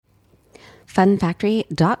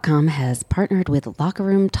Funfactory.com has partnered with Locker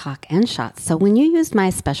Room Talk and Shots. So when you use my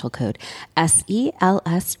special code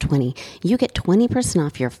SELS20, you get 20%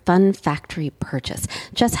 off your Fun Factory purchase.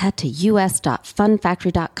 Just head to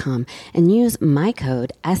us.funfactory.com and use my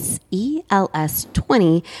code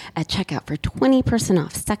SELS20 at checkout for 20%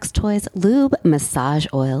 off sex toys, lube, massage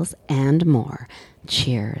oils, and more.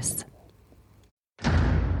 Cheers.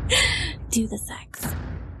 Do the sex.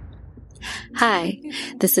 Hi,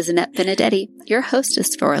 this is Annette Benedetti, your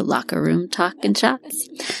hostess for Locker Room Talk and Shots,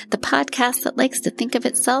 the podcast that likes to think of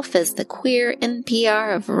itself as the queer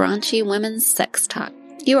NPR of raunchy women's sex talk.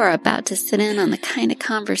 You are about to sit in on the kind of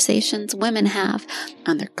conversations women have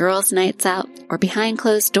on their girls' nights out or behind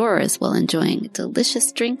closed doors while enjoying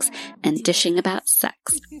delicious drinks and dishing about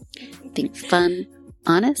sex. Think fun,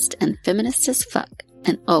 honest, and feminist as fuck,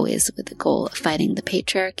 and always with the goal of fighting the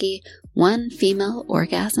patriarchy one female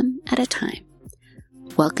orgasm at a time.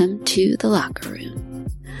 Welcome to the Locker Room.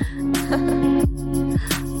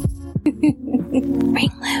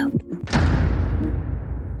 Ring loop.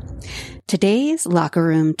 Today's Locker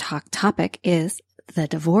Room Talk topic is the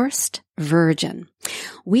divorced virgin.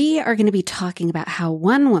 We are going to be talking about how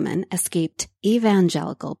one woman escaped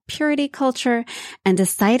evangelical purity culture and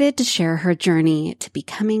decided to share her journey to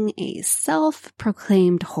becoming a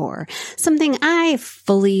self-proclaimed whore, something I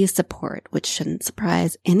fully support, which shouldn't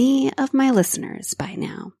surprise any of my listeners by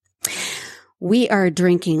now. We are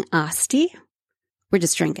drinking Asti. We're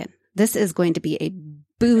just drinking. This is going to be a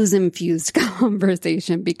booze-infused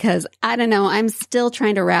conversation because, I don't know, I'm still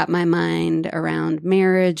trying to wrap my mind around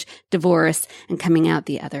marriage, divorce, and coming out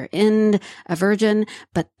the other end a virgin.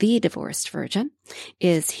 But the divorced virgin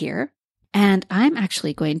is here. And I'm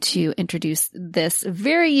actually going to introduce this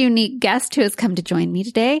very unique guest who has come to join me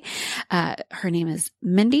today. Her name is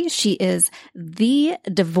Mindy. She is the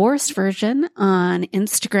divorced virgin on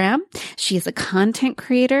Instagram. She is a content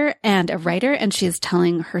creator and a writer, and she is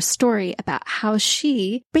telling her story about how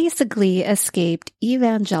she basically escaped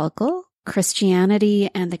evangelical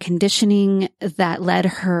Christianity and the conditioning that led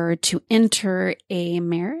her to enter a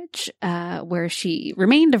marriage where she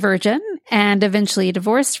remained a virgin and eventually a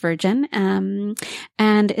divorced virgin, and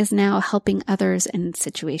is now helping others in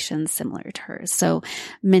situations similar to hers. So,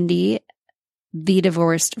 Mindy, the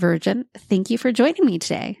divorced virgin, thank you for joining me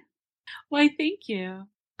today. Why, thank you.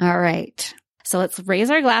 All right. So let's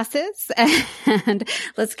raise our glasses and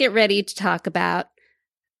let's get ready to talk about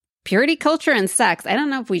purity culture and sex. I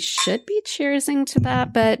don't know if we should be cheersing to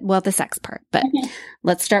that, but, well, the sex part. But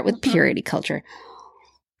let's start with purity culture.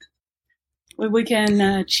 Well, we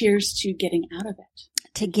can cheers to getting out of it.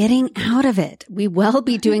 To getting out of it. We will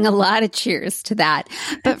be doing a lot of cheers to that.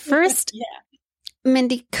 But first,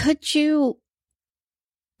 Mindy, could you,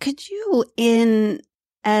 in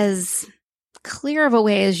as clear of a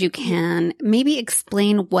way as you can, maybe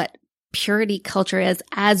explain what purity culture is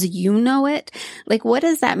as you know it? Like, what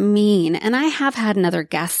does that mean? And I have had another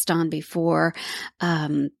guest on before,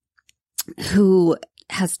 who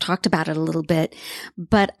has talked about it a little bit,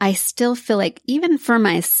 but I still feel like even for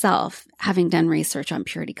myself, having done research on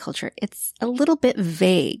purity culture, it's a little bit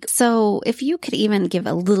vague. So if you could even give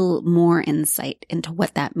a little more insight into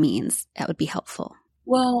what that means, that would be helpful.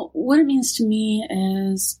 Well, what it means to me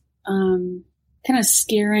is kind of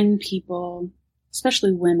scaring people,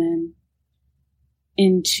 especially women,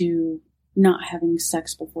 into not having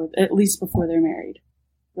sex before, at least before they're married,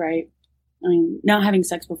 right? I mean, not having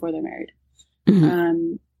sex before they're married.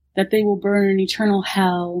 Mm-hmm. That they will burn in eternal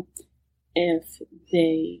hell if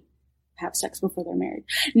they have sex before they're married.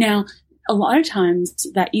 Now, a lot of times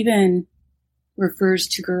that even refers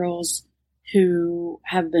to girls who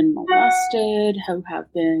have been molested, who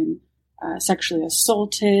have been sexually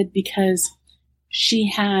assaulted because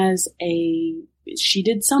she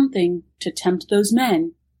did something to tempt those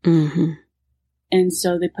men. Mm-hmm. And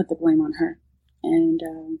so they put the blame on her. And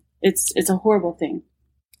it's a horrible thing.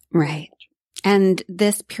 Right. And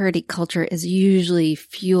this purity culture is usually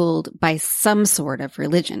fueled by some sort of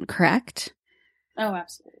religion, correct? Oh,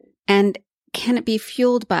 absolutely. And can it be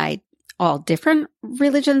fueled by all different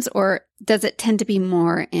religions, or does it tend to be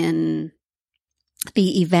more in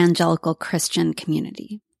the evangelical Christian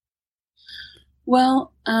community?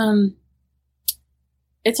 Well,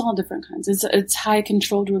 it's all different kinds. It's high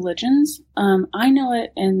controlled religions. I know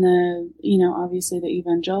it in the, obviously the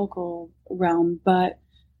evangelical realm, but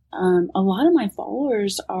a lot of my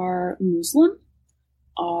followers are Muslim,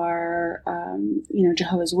 are,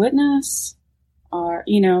 Jehovah's Witness, are,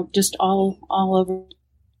 just all over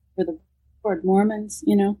the board, Mormons,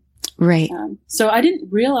 Right. So I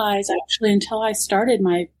didn't realize actually until I started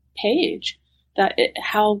my page that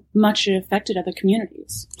how much it affected other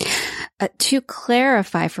communities. to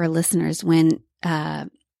clarify for listeners, when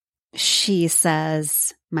she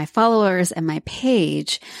says my followers and my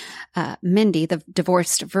page, Mindy, the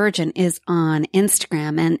Divorced Virgin, is on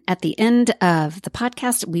Instagram. And at the end of the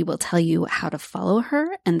podcast, we will tell you how to follow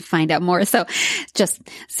her and find out more. So just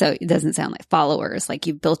so it doesn't sound like followers, like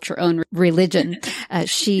you've built your own religion.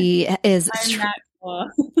 She is...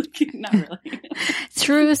 Not really.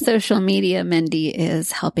 Through social media, Mindy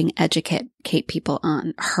is helping educate people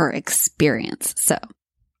on her experience. So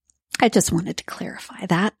I just wanted to clarify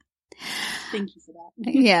that. Thank you for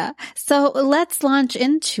that. Yeah. So let's launch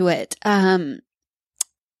into it.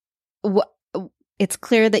 It's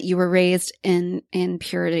clear that you were raised in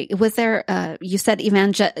purity. Was there, you said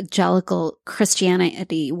evangelical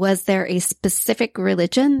Christianity. Was there a specific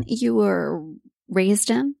religion you were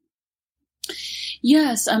raised in?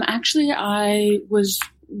 Yes. Actually, I was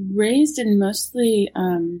raised in mostly,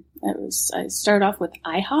 I started off with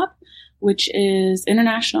IHOP, which is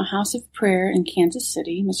International House of Prayer in Kansas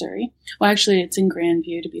City, Missouri. Well, actually, it's in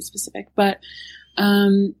Grandview to be specific. But,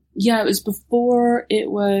 it was before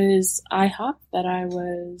it was IHOP that I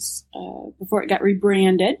was, before it got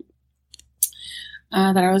rebranded,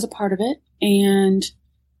 that I was a part of it. And,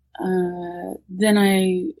 then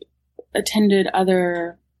I attended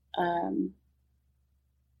other,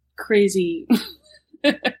 crazy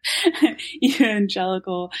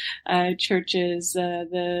evangelical churches,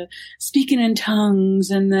 the speaking in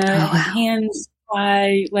tongues and the hands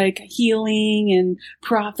by like healing and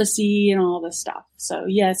prophecy and all this stuff. So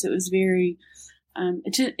yes, it was very,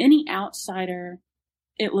 to any outsider,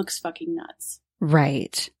 it looks fucking nuts.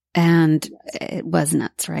 Right. And it was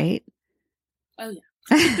nuts, right? Oh yeah.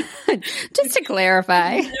 Just to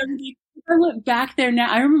clarify. I look back there now.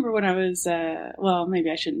 I remember when I was,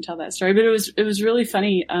 maybe I shouldn't tell that story, but it was really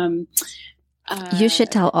funny. You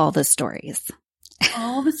should tell all the stories.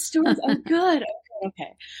 All the stories. Oh, good.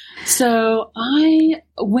 Okay. So I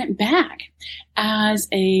went back as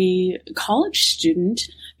a college student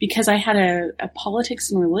because I had a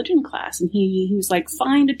politics and religion class, and he was like,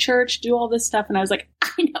 find a church, do all this stuff. And I was like,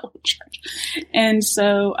 I know a church. And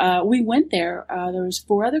so, we went there. There was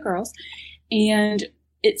 4 other girls, and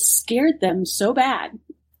it scared them so bad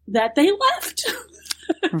that they left.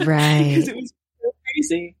 Right. Because it was so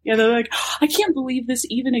crazy. Yeah, they're like, I can't believe this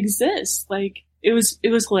even exists. Like, it was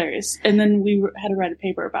hilarious. And then we had to write a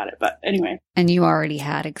paper about it. But anyway. And you already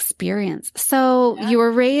had experience. So you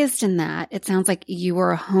were raised in that. It sounds like you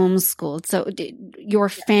were homeschooled. So your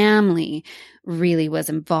family really was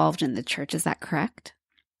involved in the church. Is that correct?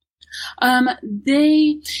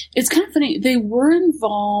 It's kind of funny. They were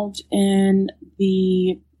involved in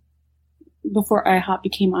before IHOP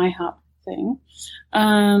became IHOP thing.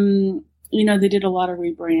 They did a lot of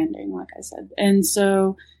rebranding, like I said. And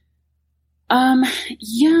so,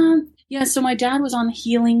 so my dad was on the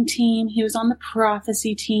healing team. He was on the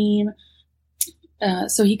prophecy team.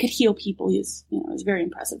 So he could heal people. It was very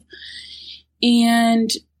impressive. And,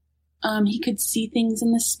 he could see things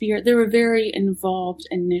in the spirit. They were very involved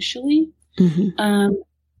initially. Mm-hmm.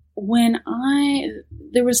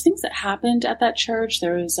 There was things that happened at that church.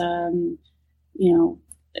 There was,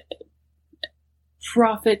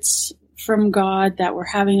 prophets from God that were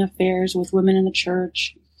having affairs with women in the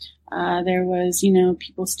church. There was,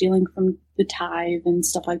 people stealing from the tithe and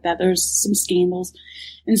stuff like that. There was some scandals.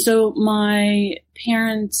 And so my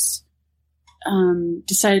parents,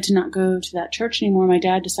 decided to not go to that church anymore. My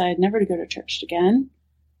dad decided never to go to church again.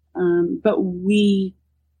 But we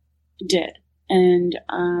did. And,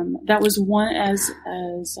 that was one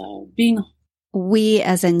being. We,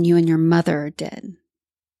 as in you and your mother, did.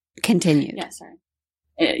 Continued. Yeah, sorry.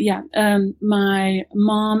 My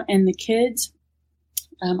mom and the kids,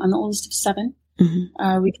 I'm the oldest of 7.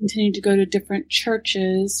 Mm-hmm. We continued to go to different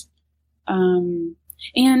churches. And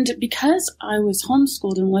because I was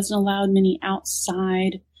homeschooled and wasn't allowed many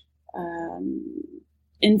outside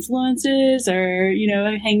influences or,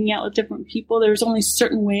 hanging out with different people, there was only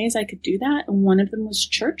certain ways I could do that. And one of them was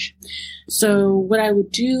church. So what I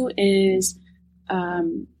would do is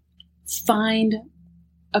find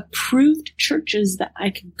approved churches that I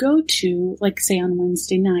could go to, like say on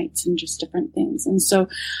Wednesday nights and just different things. And so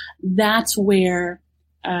that's where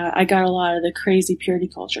I got a lot of the crazy purity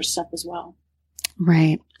culture stuff as well.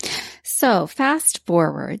 Right. So fast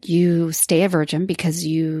forward, you stay a virgin because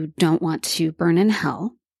you don't want to burn in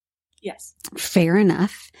hell. Yes. Fair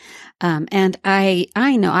enough. And I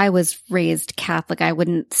know I was raised Catholic. I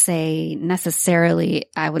wouldn't say necessarily,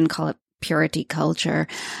 I wouldn't call it purity culture.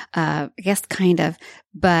 I guess kind of,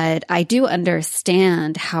 but I do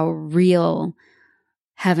understand how real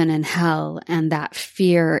heaven and hell and that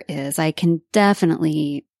fear is. I can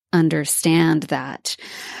definitely understand that.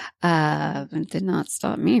 It did not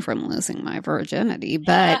stop me from losing my virginity,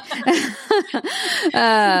 but,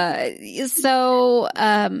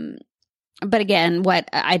 but again, what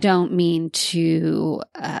I don't mean to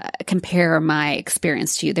compare my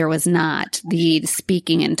experience to you. There was not the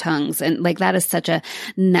speaking in tongues, and like that is such a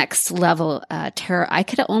next level terror. I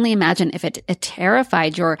could only imagine if it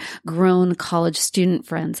terrified your grown college student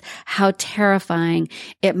friends, how terrifying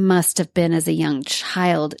it must have been as a young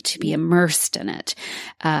child to be immersed in it.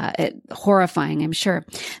 Horrifying, I'm sure.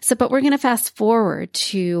 So, but we're going to fast forward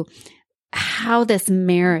to how this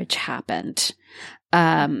marriage happened.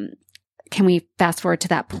 Can we fast forward to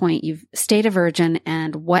that point? You've stayed a virgin,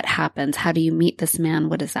 and what happens? How do you meet this man?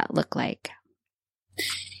 What does that look like?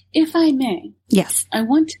 If I may. Yes. I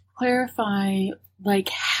want to clarify, like,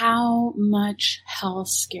 how much hell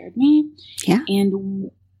scared me. Yeah.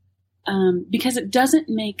 And because it doesn't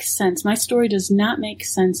make sense. My story does not make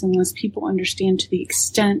sense unless people understand to the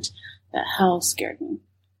extent that hell scared me.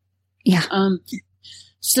 Yeah.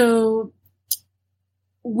 So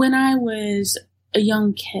when I was a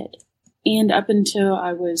young kid, and up until I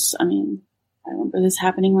remember this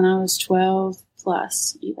happening when I was 12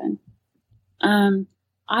 plus even.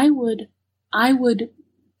 I would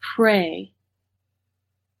pray.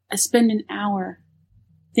 I spend an hour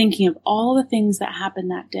thinking of all the things that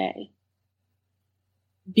happened that day.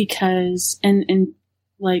 Because, and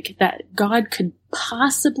like that God could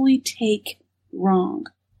possibly take wrong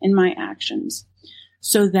in my actions.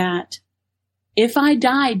 So that if I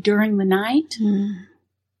died during the night,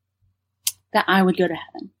 that I would go to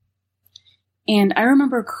heaven. And I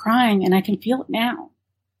remember crying, and I can feel it now,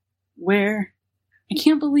 where I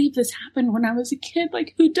can't believe this happened when I was a kid.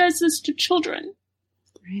 Like, who does this to children?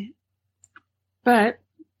 Right. But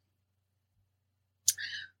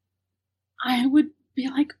I would be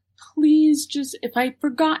like, please just, if I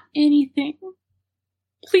forgot anything,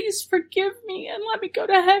 please forgive me and let me go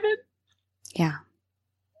to heaven. Yeah.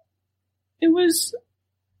 It was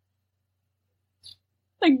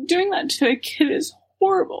like doing that to a kid is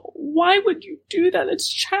horrible. Why would you do that? It's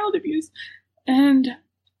child abuse. And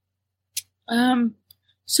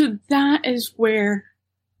so that is where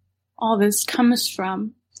all this comes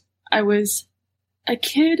from. I was a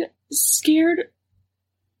kid scared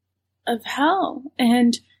of hell,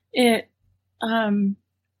 and it,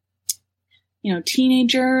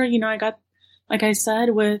 teenager, I got, like I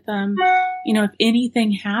said, with, if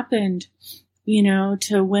anything happened,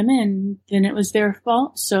 to women, then it was their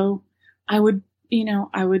fault. So I would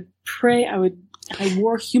pray. I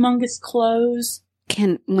wore humongous clothes.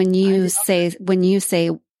 When you say,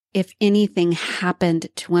 if anything happened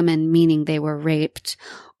to women, meaning they were raped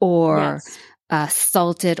or Yes.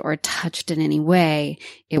 Assaulted or touched in any way,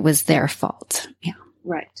 it was their fault. Yeah.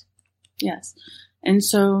 Right. Yes. And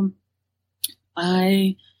so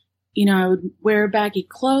I would wear baggy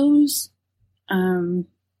clothes. I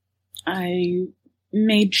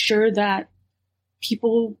made sure that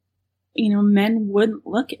people, men wouldn't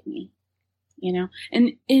look at me,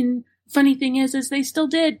 and funny thing is they still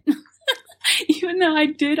did, even though I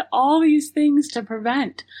did all these things to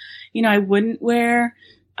prevent, I wouldn't wear,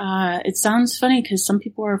 it sounds funny because some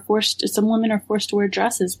women are forced to wear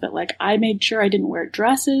dresses, but like I made sure I didn't wear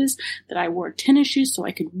dresses, that I wore tennis shoes so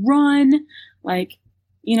I could run. Like,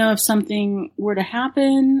 if something were to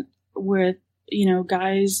happen with,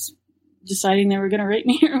 guys deciding they were going to rape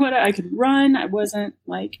me or whatever, I could run. I wasn't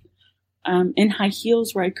like, in high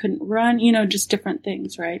heels where I couldn't run, just different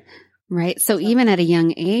things. Right. Right. So even at a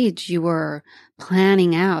young age, you were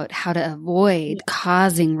planning out how to avoid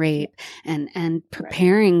causing rape and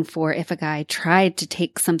preparing for if a guy tried to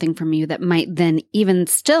take something from you that might then even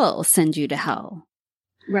still send you to hell.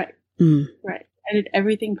 Right. Mm. Right. I did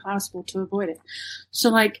everything possible to avoid it. So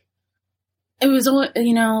like, it was,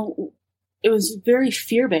 it was very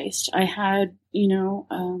fear-based. I had,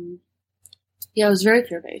 I was very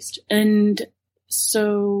fear-based. And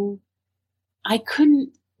so I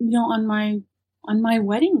couldn't, on my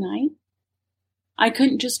wedding night, I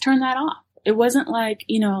couldn't just turn that off. It wasn't like,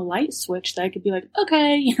 a light switch that I could be like,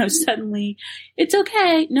 okay, suddenly it's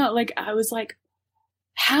okay. No, like I was like,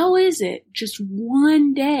 how is it just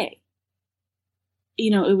one day?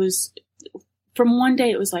 It was from one day,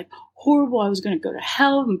 it was like horrible. I was going to go to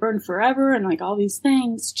hell and burn forever and like all these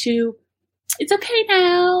things to it's okay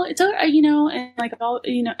now. It's all right, and like all,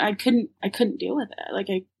 I couldn't deal with it. Like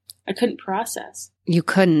I couldn't process. You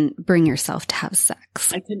couldn't bring yourself to have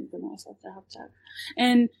sex. I couldn't bring myself to have sex.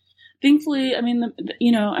 And thankfully,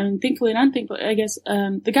 thankfully and unthankfully, I guess,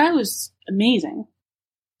 the guy was amazing.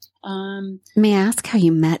 May I ask how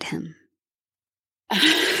you met him?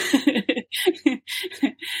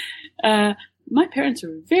 My parents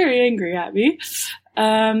were very angry at me.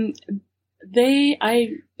 They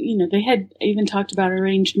had even talked about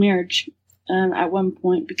arranged marriage at one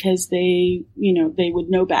point because they would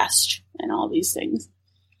know best and all these things.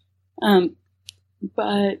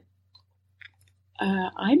 But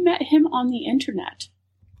I met him on the internet.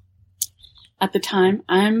 At the time,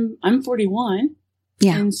 I'm 41,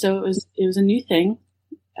 and so it was a new thing,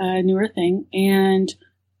 a newer thing, and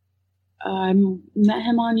I met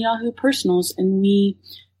him on Yahoo Personals, and we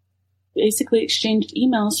basically exchanged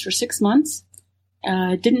emails for 6 months.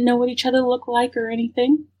 Didn't know what each other looked like or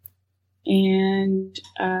anything, and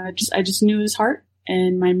I just knew his heart.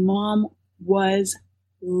 And my mom was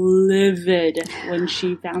livid when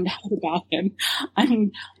she found out about him. I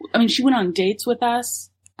mean, she went on dates with us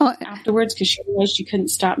afterwards because she realized she couldn't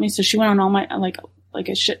stop me. So she went on all my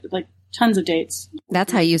tons of dates.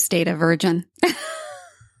 That's how you stayed a virgin.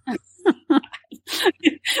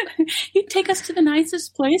 He'd take us to the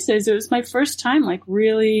nicest places. It was my first time,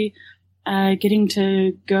 really getting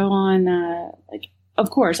to go on, of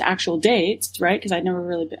course, actual dates, right? Because I'd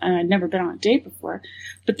never been on a date before.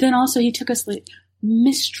 But then also he took us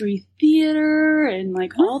mystery theater and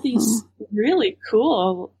all these really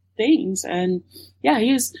cool things. And yeah,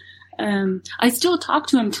 he was. I still talk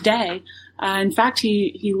to him today. In fact,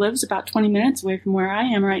 he lives about 20 minutes away from where I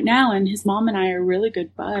am right now, and his mom and I are really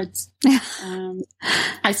good buds.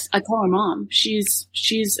 I call her mom. She's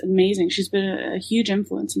amazing. She's been a huge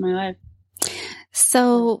influence in my life.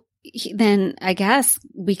 So then I guess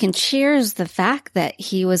we can cheers the fact that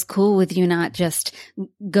he was cool with you not just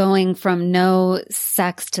going from no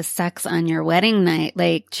sex to sex on your wedding night.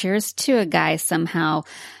 Cheers to a guy somehow,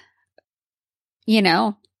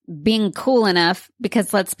 being cool enough,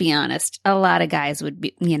 because let's be honest, a lot of guys would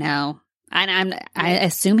be, I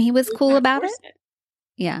assume he was cool about it.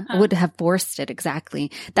 Yeah, would have forced it.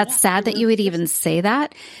 Exactly. That's sad that you would even say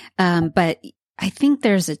that. But I think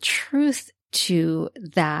there's a truth to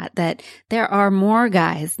that there are more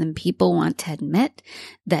guys than people want to admit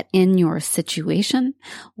that in your situation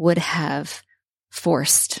would have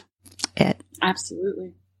forced it.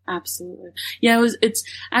 Absolutely. Yeah, it's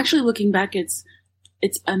actually, looking back, it's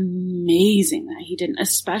amazing that he didn't,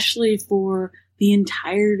 especially for the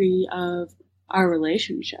entirety of our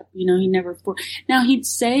relationship. He never now he'd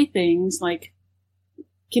say things like,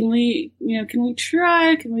 can we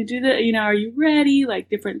try? Can we do that? Are you ready?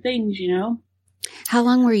 Different things, How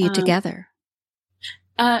long were you together?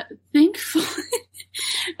 Thankfully,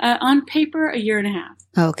 on paper, 1.5 years.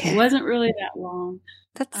 Okay. It wasn't really that long.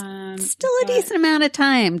 That's still a decent amount of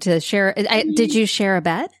time to share. Did you share a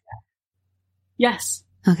bed? Yes.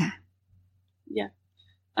 Okay. Yeah.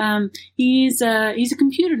 He's a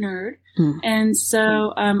computer nerd. And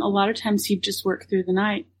so, a lot of times he'd just work through the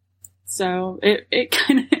night. So it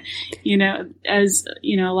kind of, as,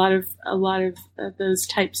 a lot of those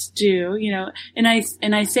types do, and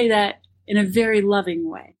I say that in a very loving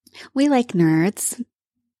way. We like nerds.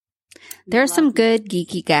 There are some good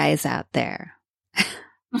geeky guys out there.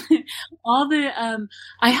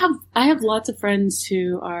 I have lots of friends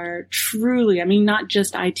who are truly, not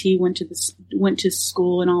just IT, went to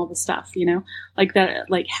school and all the stuff,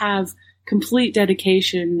 that, have complete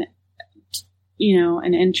dedication,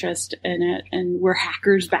 an interest in it, and were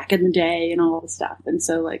hackers back in the day and all the stuff. And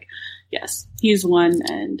so, yes, he's one,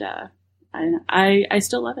 and I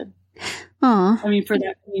still love him. Aw. For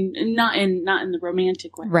that, not in the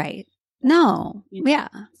romantic way, right? No, yeah.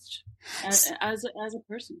 As a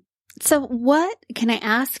person. So what can I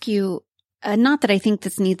ask you? Not that I think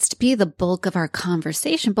this needs to be the bulk of our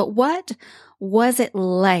conversation, but what was it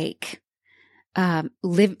like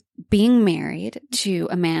being married to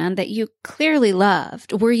a man that you clearly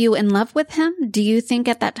loved? Were you in love with him? Do you think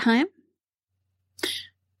at that time?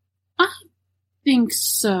 I think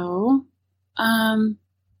so. I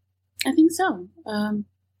think so.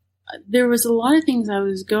 There was a lot of things I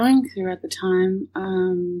was going through at the time.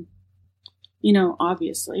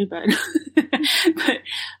 Obviously, but,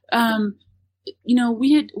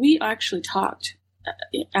 we actually talked,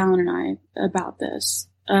 Alan and I, about this,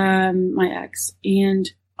 my ex, and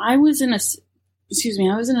I was in a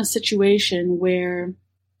situation where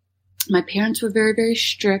my parents were very, very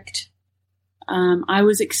strict. I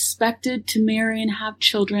was expected to marry and have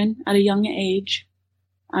children at a young age.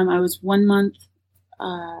 I was 1 month,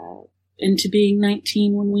 into being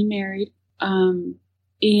 19 when we married.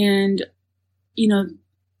 And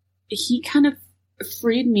he kind of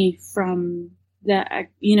freed me from that,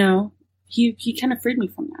 he kind of freed me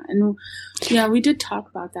from that. And yeah, we did talk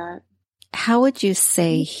about that. How would you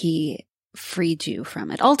say he freed you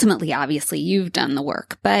from it? Ultimately, obviously, you've done the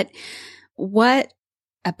work, but what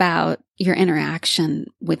about your interaction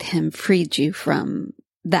with him freed you from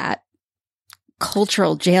that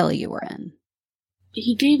cultural jail you were in?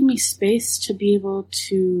 He gave me space to be able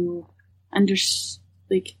to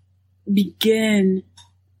begin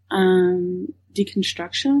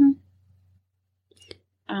deconstruction.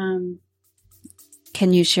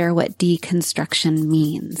 Can you share what deconstruction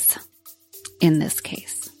means in this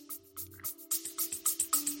case?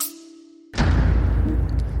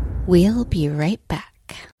 We'll be right back.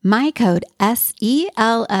 My code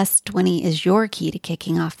SELS20 is your key to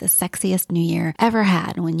kicking off the sexiest new year ever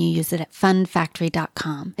had when you use it at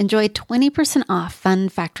funfactory.com. Enjoy 20% off Fun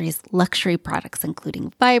Factory's luxury products,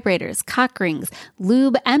 including vibrators, cock rings,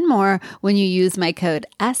 lube, and more when you use my code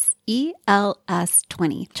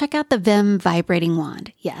SELS20. Check out the Vim vibrating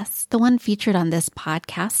wand. Yes, the one featured on this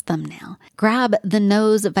podcast thumbnail. Grab the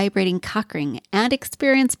Nose vibrating cock ring and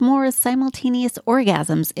experience more simultaneous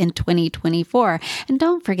orgasms in 2024. And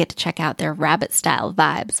don't forget to check out their rabbit style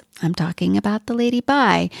vibes. I'm talking about the Lady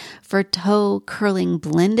Bi for toe curling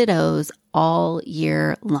blended O's all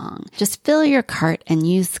year long. Just fill your cart and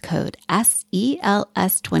use code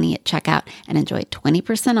SELS20 at checkout and enjoy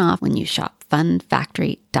 20% off when you shop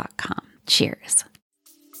funfactory.com. Cheers.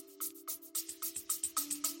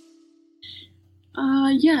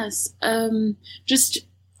 Yes.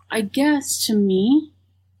 I guess to me,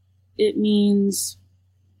 it means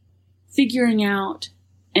figuring out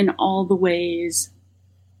in all the ways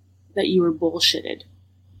that you were bullshitted.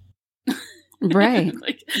 Right.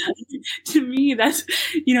 To me, that's,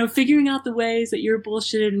 figuring out the ways that you're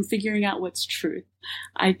bullshitted and figuring out what's truth,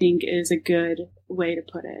 I think is a good way to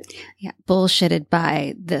put it. Yeah. Bullshitted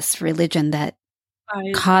by this religion that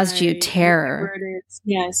caused you terror.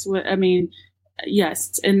 Yes.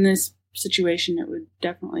 Yes. In this situation, it would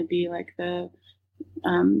definitely be like the,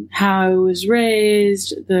 how I was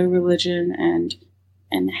raised, the religion,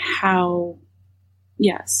 and how,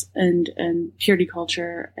 yes, and purity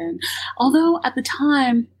culture. And although at the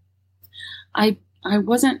time I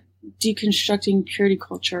wasn't deconstructing purity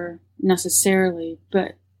culture necessarily,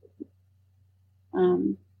 but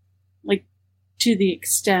to the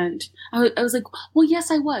extent I was like, well, yes,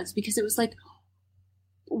 I was, because it was like,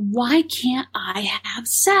 why can't I have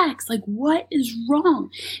sex? Like, what is wrong?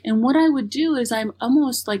 And what I would do is I'm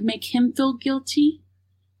almost like make him feel guilty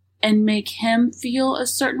and make him feel a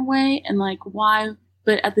certain way, and like, why?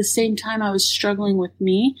 But at the same time, I was struggling with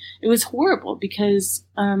me. It was horrible because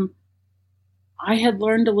I had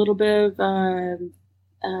learned a little bit of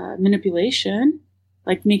manipulation,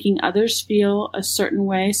 like making others feel a certain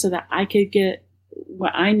way so that I could get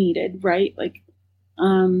what I needed, right? Like,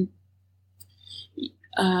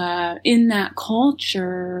 in that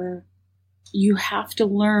culture, you have to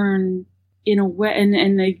learn in a way,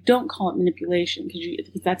 and they don't call it manipulation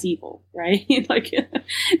because that's evil, right?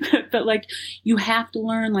 But like, you have to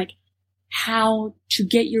learn like how to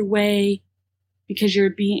get your way, because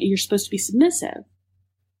you're supposed to be submissive.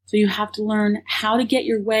 So you have to learn how to get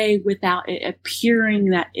your way without it appearing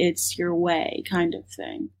that it's your way, kind of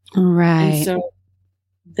thing. Right. And so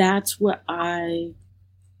that's what I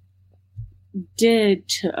did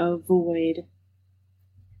to avoid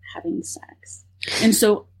having sex. And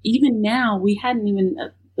so even now, we hadn't even,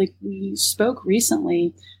 we spoke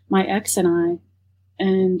recently, my ex and I,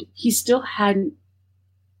 and he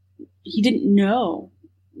didn't know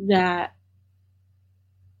that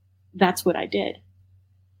that's what I did.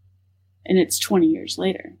 And it's 20 years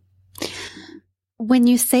later. When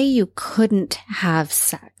you say you couldn't have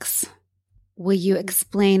sex, will you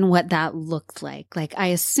explain what that looked like? Like, I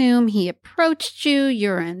assume he approached you,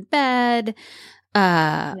 you're in bed.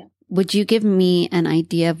 Yeah. Would you give me an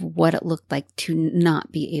idea of what it looked like to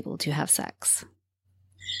not be able to have sex?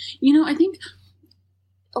 I think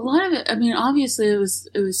a lot of it, obviously it was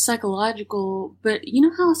psychological, but you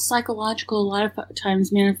know how psychological a lot of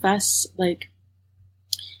times manifests like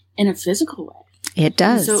in a physical way? It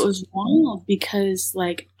does. And so it was wild because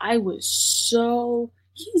like I was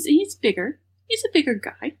he's bigger. He's a bigger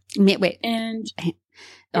guy. Wait. And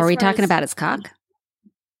are we talking about his cock?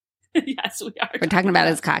 Yes, we are. We're talking about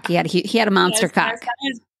his cock. He had a monster cock.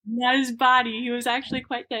 Not his body. He was actually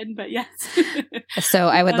quite thin, but yes. So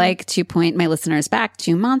I would like to point my listeners back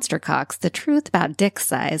to Monster Cocks, the truth about dick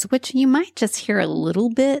size, which you might just hear a little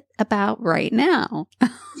bit about right now.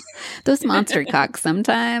 Those monster cocks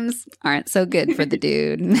sometimes aren't so good for the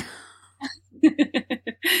dude.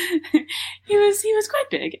 He was quite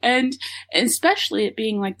big, and especially it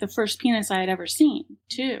being like the first penis I had ever seen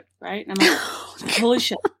too, right? And I'm like, holy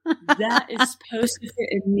shit, that is supposed to fit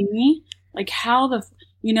in me. Like how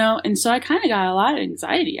and so I kind of got a lot of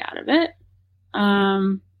anxiety out of it.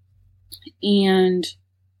 And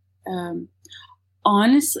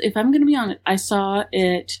honestly, if I'm going to be honest, I saw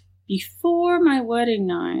it before my wedding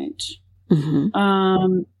night.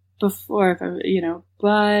 Mm-hmm. Before,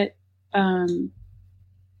 but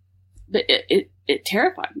it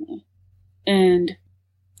terrified me. And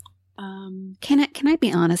can I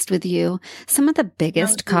be honest with you? Some of the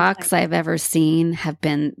biggest cocks I've ever seen have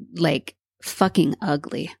been like fucking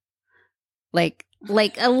ugly. Like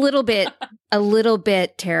a little bit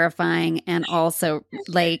terrifying, and also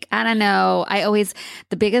like, I don't know.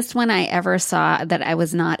 The biggest one I ever saw that I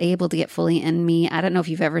was not able to get fully in me. I don't know if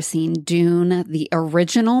you've ever seen Dune, the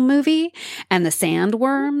original movie, and the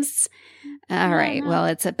sandworms. All right. Well,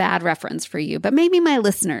 it's a bad reference for you, but maybe my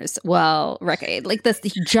listeners will recognize, like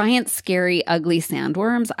the giant, scary, ugly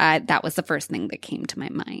sandworms. That was the first thing that came to my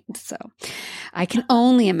mind. So I can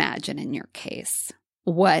only imagine in your case.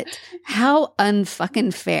 How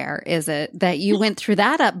unfucking fair is it that you went through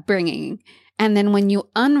that upbringing, and then when you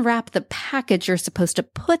unwrap the package you're supposed to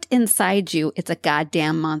put inside you, it's a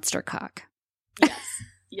goddamn monster cock? Yes.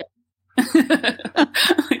 Yeah.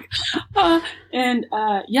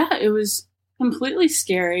 It was completely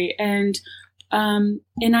scary. And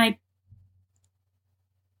I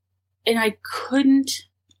couldn't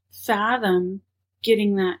fathom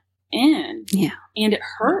getting that in. Yeah. And it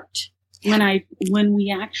hurt. When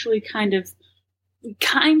we actually kind of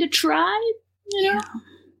tried,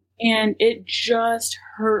 and it just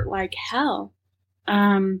hurt like hell.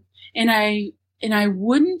 And I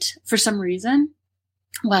wouldn't, for some reason,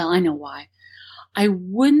 well, I know why, I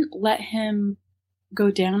wouldn't let him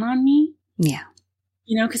go down on me. Yeah.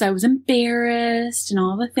 Cause I was embarrassed and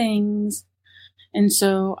all the things. And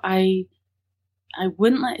so I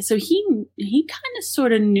wouldn't let, so he kind of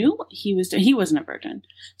sort of knew what he was doing. He wasn't a virgin.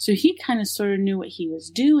 So he kind of sort of knew what he was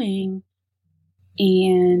doing.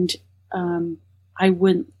 And, I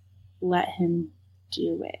wouldn't let him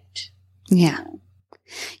do it. Yeah.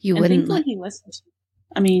 You wouldn't. Thankfully he listened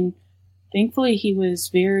to me. Thankfully he was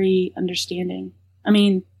very understanding.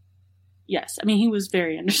 Yes. He was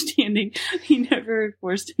very understanding. He never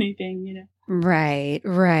forced anything, Right.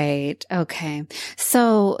 Okay.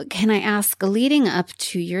 So can I ask, leading up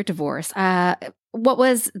to your divorce, what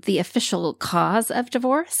was the official cause of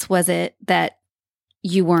divorce? Was it that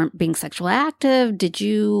you weren't being sexually active? Did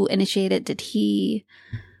you initiate it? Did he?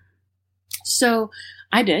 So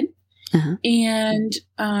I did. Uh-huh. And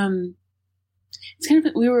it's kind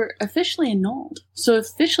of, we were officially annulled. So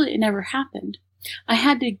officially it never happened.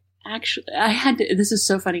 This is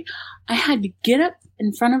so funny. I had to get up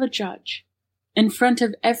in front of a judge, in front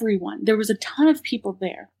of everyone. There was a ton of people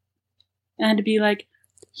there. And I had to be like,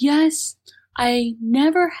 yes, I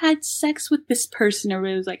never had sex with this person.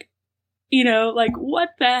 Everybody was like, like, what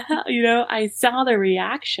the hell? I saw the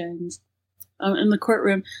reactions in the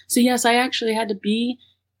courtroom. So yes, I actually had to be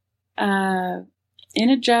in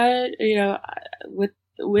a judge, in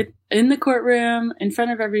the courtroom in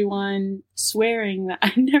front of everyone, swearing that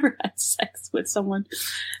I never had sex with someone,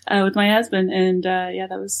 with my husband. And that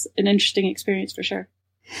was an interesting experience for sure.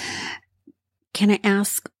 Can I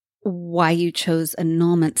ask why you chose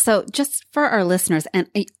annulment? So just for our listeners, and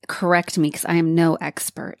correct me because I am no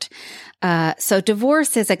expert. So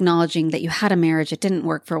divorce is acknowledging that you had a marriage, it didn't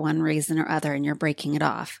work for one reason or other, and you're breaking it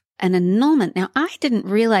off. An annulment. Now, I didn't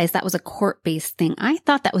realize that was a court-based thing. I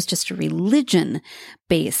thought that was just a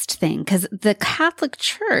religion-based thing, because the Catholic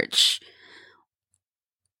Church,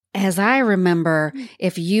 as I remember,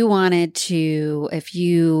 if you wanted to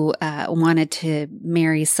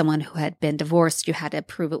marry someone who had been divorced, you had to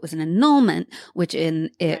prove it was an annulment,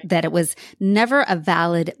 that it was never a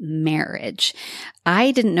valid marriage.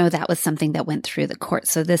 I didn't know that was something that went through the court.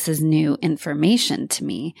 So this is new information to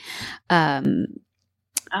me.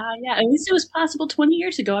 Yeah, at least it was possible 20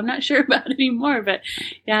 years ago. I'm not sure about it anymore, but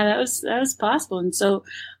yeah, that was possible. And so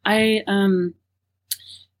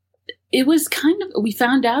it was we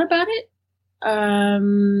found out about it,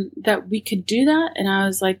 that we could do that. And I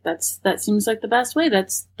was like, that seems like the best way.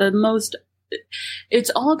 That's the most, it's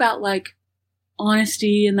all about like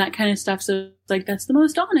honesty and that kind of stuff. So like, that's the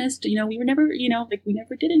most honest, we were never, we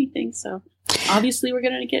never did anything. So obviously we're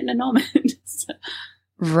going to get an annulment. So.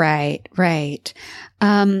 Right.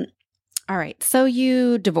 All right. So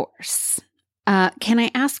you divorce. Can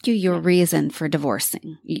I ask you your reason for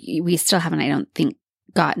divorcing? We still haven't, I don't think,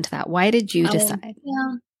 gotten to that. Why did you decide?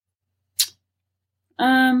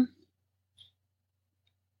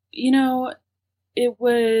 It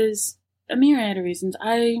was a myriad of reasons.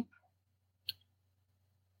 I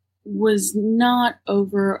was not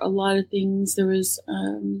over a lot of things. There was,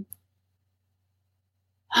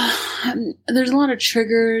 there's a lot of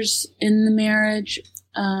triggers in the marriage.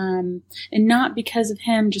 and not because of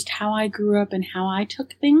him, just how I grew up and how I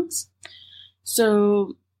took things.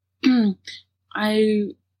 So I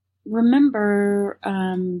remember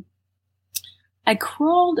I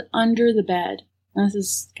crawled under the bed. Now, this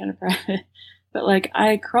is kind of private, but like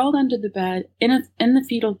I crawled under the bed in the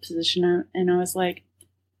fetal position, and I was like,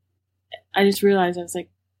 I just realized I was like,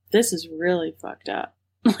 this is really fucked up.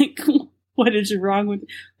 Like, what is wrong with,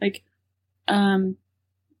 like,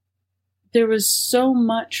 there was so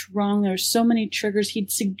much wrong. There were so many triggers.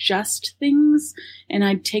 He'd suggest things and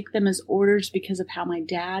I'd take them as orders because of how my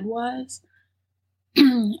dad was,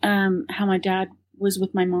 how my dad was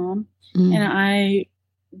with my mom. Mm. And I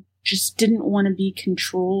just didn't want to be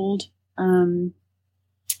controlled. And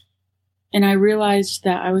I realized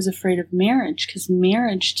that I was afraid of marriage because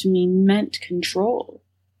marriage to me meant control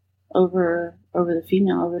over the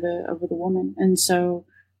female, over the woman. And so,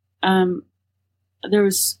 I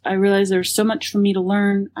realized there was so much for me to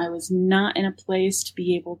learn. I was not in a place to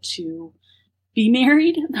be able to be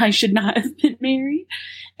married. I should not have been married.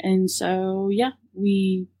 And so, yeah,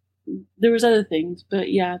 there was other things,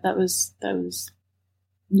 but yeah, that was 95%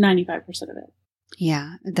 of it.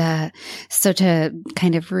 Yeah. So to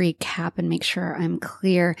kind of recap and make sure I'm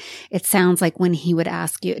clear, it sounds like when he would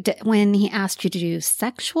ask you, when he asked you to do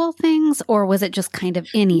sexual things, or was it just kind of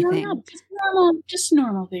anything? No, just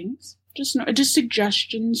normal things. Just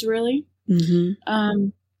suggestions, really. Mm-hmm.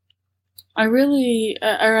 I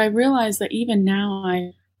realize that even now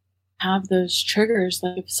I have those triggers.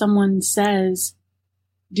 Like if someone says,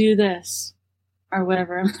 do this or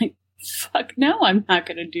whatever, I'm like, fuck no, I'm not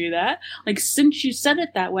going to do that. Like, since you said it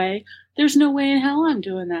that way, there's no way in hell I'm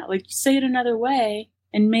doing that. Like, say it another way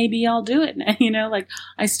and maybe I'll do it. Like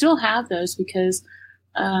I still have those because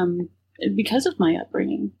of my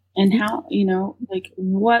upbringing and how, like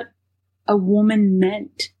what a woman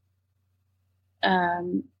meant,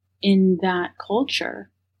 in that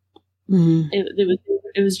culture. Mm-hmm.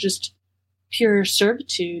 It was just pure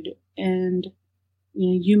servitude, and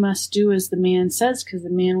you must do as the man says because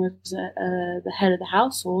the man was the head of the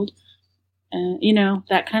household,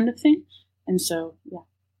 that kind of thing. And so, yeah.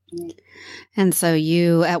 And so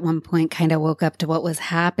you at one point kind of woke up to what was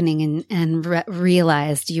happening and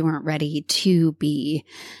realized you weren't ready to be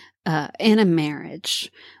in a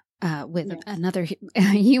marriage with another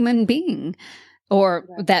human being, or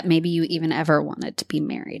that maybe you even ever wanted to be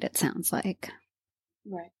married, it sounds like.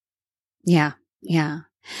 Right. Yeah. Yeah.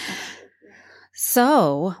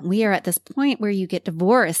 So we are at this point where you get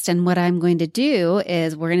divorced. And what I'm going to do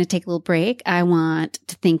is we're going to take a little break. I want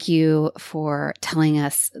to thank you for telling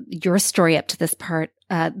us your story up to this part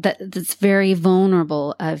that's very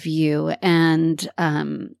vulnerable of you. And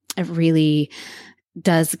it really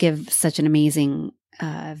does give such an amazing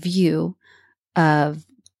view of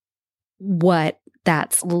what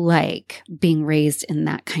that's like being raised in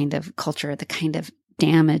that kind of culture, the kind of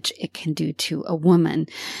damage it can do to a woman,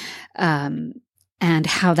 and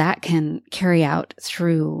how that can carry out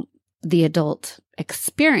through the adult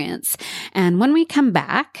experience. And when we come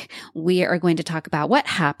back, we are going to talk about what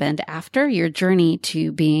happened after your journey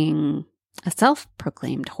to being a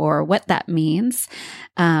self-proclaimed whore, what that means,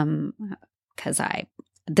 because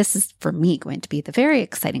this is, for me, going to be the very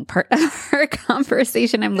exciting part of our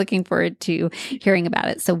conversation. I'm looking forward to hearing about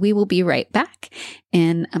it. So we will be right back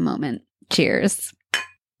in a moment. Cheers.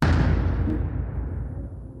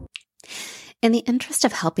 In the interest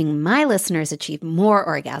of helping my listeners achieve more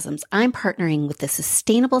orgasms, I'm partnering with the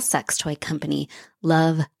sustainable sex toy company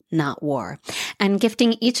Love Not War, and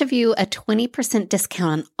gifting each of you a 20%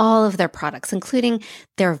 discount on all of their products, including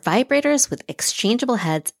their vibrators with exchangeable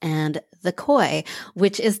heads and the Koi,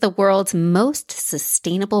 which is the world's most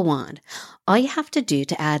sustainable wand. All you have to do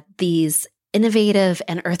to add these innovative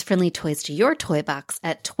and earth-friendly toys to your toy box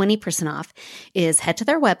at 20% off is head to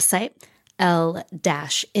their website, l-n-w.com,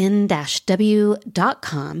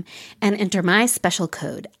 and enter my special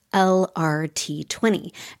code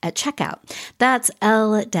LRT20 at checkout. That's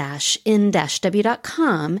l-n-w.com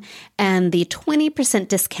and the 20%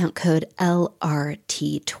 discount code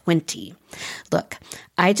LRT20. Look,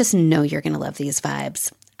 I just know you're going to love these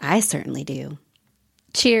vibes. I certainly do.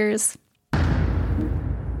 Cheers.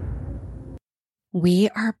 We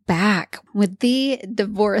are back with the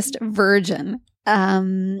divorced virgin.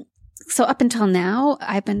 So up until now,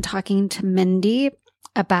 I've been talking to Mindy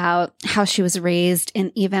about how she was raised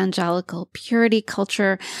in evangelical purity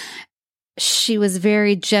culture. She was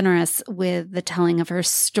very generous with the telling of her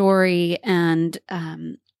story and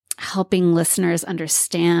helping listeners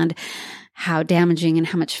understand how damaging and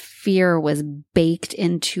how much fear was baked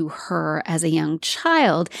into her as a young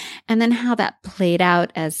child, and then how that played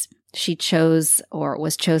out as she chose or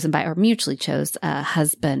was chosen by or mutually chose a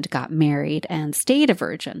husband, got married, and stayed a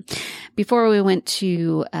virgin. Before we went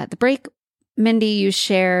to the break, Mindy, you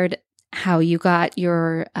shared how you got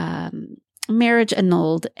your marriage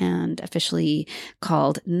annulled and officially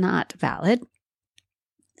called not valid.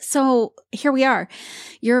 So here we are.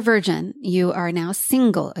 You're a virgin. You are now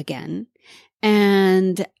single again.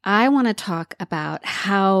 And I want to talk about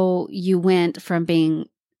how you went from being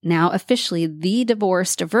now officially the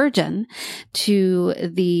divorced virgin to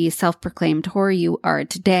the self-proclaimed whore you are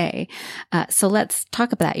today. So let's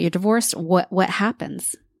talk about that. You're divorced. What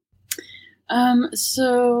happens?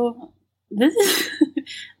 So this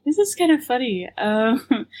is kind of funny.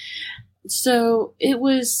 So it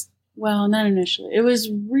was, well, not initially. It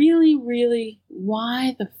was really, really,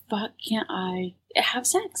 why the fuck can't I have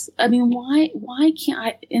sex? I mean, why can't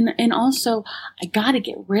I? And also, I gotta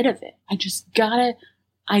get rid of it. I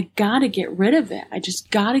gotta get rid of it. I just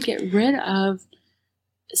gotta get rid of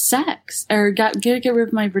sex, or gotta get rid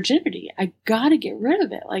of my virginity. I gotta get rid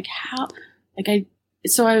of it. Like how,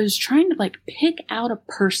 so I was trying to like pick out a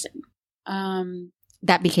person.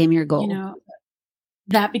 That became your goal. You know,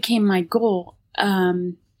 that became my goal.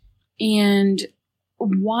 And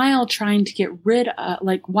while trying to get rid of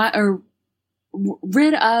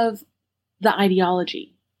rid of the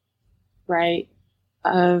ideology, right?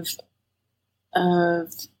 Of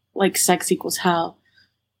like sex equals hell.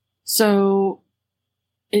 So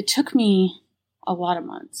it took me a lot of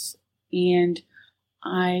months, and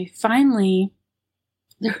I finally,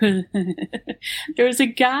 there was a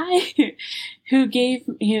guy who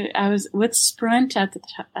I was with Sprint at the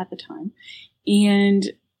time,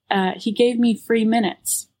 and he gave me free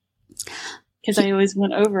minutes because I always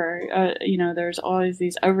went over, there's always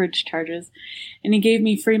these overage charges, and he gave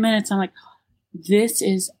me free minutes. I'm like, this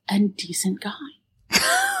is a decent guy.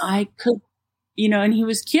 I could, and he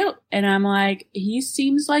was cute. And I'm like, he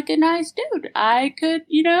seems like a nice dude. I could,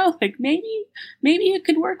 like maybe it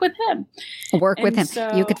could work with him. Work with him.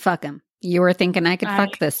 So you could fuck him. You were thinking I could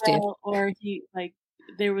fuck this dude. Or he, like,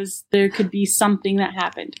 there could be something that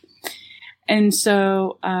happened. And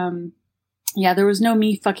so, there was no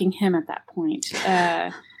me fucking him at that point.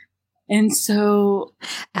 And so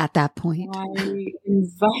at that point,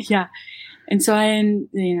 and so I,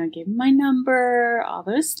 gave him my number, all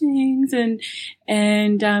those things. And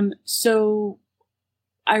so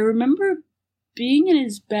I remember being in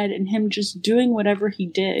his bed and him just doing whatever he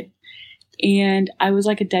did. And I was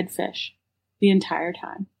like a dead fish the entire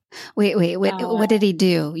time. Wait. What did he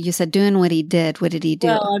do? You said doing what he did. What did he do?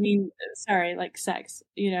 Well, I mean, sorry, like sex,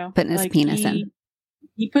 Putting his penis in.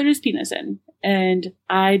 He put his penis in, and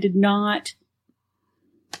I did not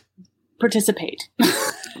participate.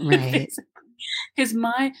 Right. Because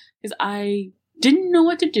I didn't know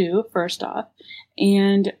what to do, first off.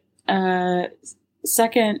 And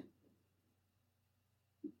second,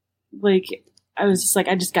 like, I was just like,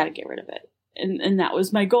 I just got to get rid of it. And that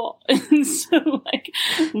was my goal. And so, like,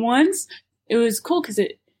 once it was cool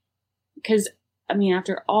because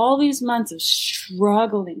after all these months of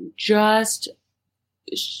struggling,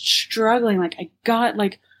 like, I got,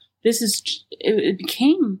 like, it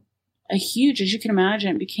became a huge, as you can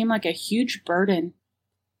imagine, it became like a huge burden,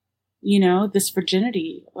 this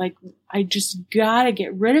virginity. Like, I just gotta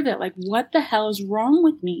get rid of it. Like, what the hell is wrong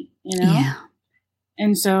with me, Yeah.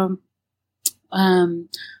 And so,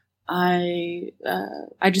 I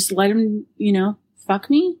just let him, fuck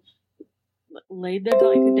me, laid there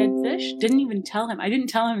like a dead fish. Didn't even tell him. I didn't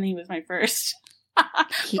tell him he was my first.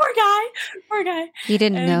 Poor guy. He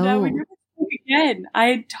didn't know. We never spoke again.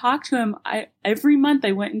 I talked to him. Every month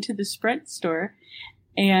I went into the Sprint store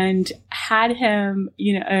and had him,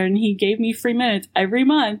 and he gave me free minutes every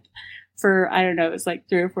month for, I don't know, it was like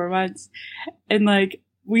 3 or 4 months. And like,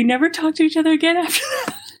 we never talked to each other again after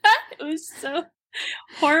that. It was so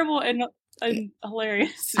horrible and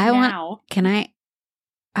hilarious. I want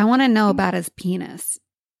to know about his penis.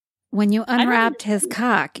 When you unwrapped his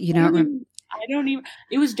cock, you don't remember. I don't even,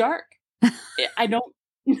 it was dark. I don't,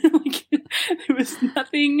 like, there was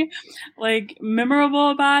nothing like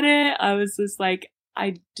memorable about it. I was just like,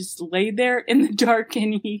 I just laid there in the dark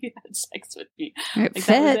and he had sex with me. It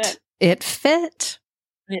fit. It fit.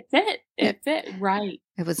 Right.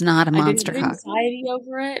 It was not a monster cock. I didn't have cock. anxiety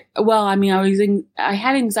over it. Well, I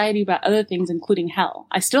had anxiety about other things, including hell.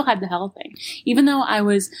 I still had the hell thing, even though I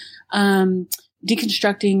was,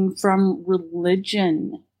 deconstructing from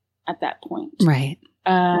religion at that point. Right.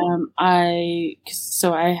 I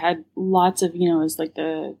had lots of, I was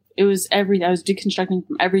deconstructing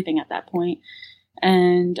from everything at that point,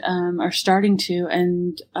 and, or starting to,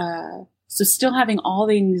 and, so still having all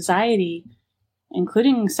the anxiety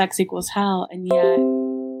including sex equals hell, and yet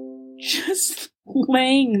just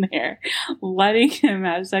laying there, letting him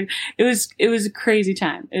have sex. It was a crazy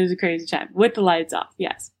time. It was a crazy time with the lights off.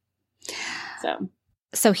 Yes.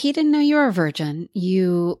 So he didn't know you were a virgin.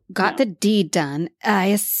 You got the deed done.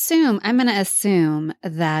 I'm going to assume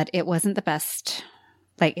that it wasn't the best.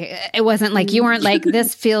 Like, it wasn't like you weren't like,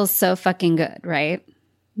 this feels so fucking good, right?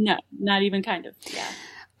 No, not even kind of. Yeah.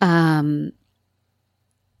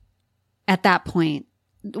 At that point,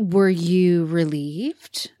 were you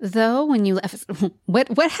relieved though when you left?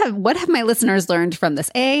 What have my listeners learned from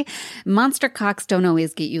this? A, monster cocks don't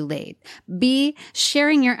always get you laid. B,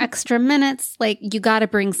 sharing your extra minutes, like you got to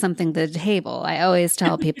bring something to the table. I always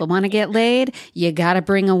tell people, want to get laid, you got to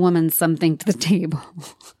bring a woman something to the table.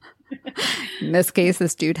 In this case,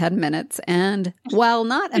 this dude had minutes, and while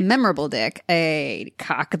not a memorable dick, a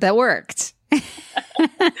cock that worked.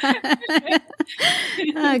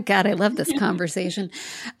 Oh God, I love this conversation.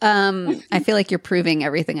 I feel like you're proving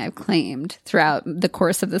everything I've claimed throughout the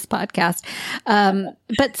course of this podcast.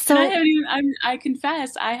 But so I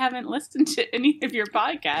confess I haven't listened to any of your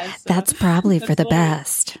podcasts. So that's probably for the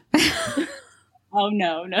best. Oh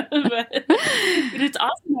no, but it's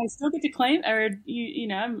awesome. I still get to claim, or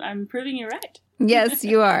I'm proving you right. Yes,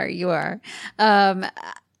 you are. You are.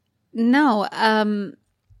 No.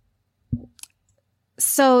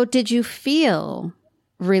 So did you feel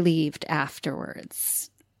relieved afterwards?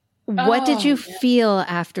 What did you feel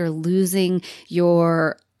after losing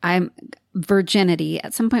your virginity?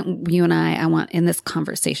 At some point, you and I want in this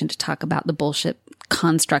conversation to talk about the bullshit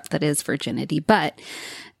construct that is virginity, but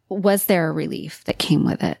was there a relief that came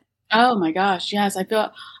with it? Oh my gosh, yes. At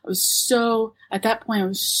that point, I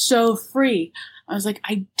was so free. I was like,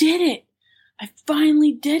 I did it. I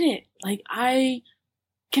finally did it. Like, I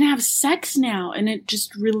can have sex now. And it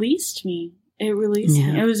just released me. It released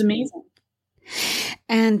me. It was amazing.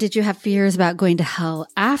 And did you have fears about going to hell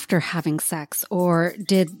after having sex? Or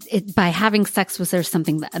by having sex, was there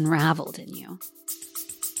something that unraveled in you?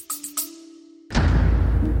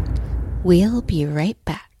 We'll be right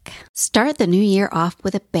back. Start the new year off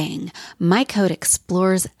with a bang. My code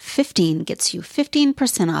EXPLORES15 gets you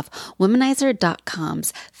 15% off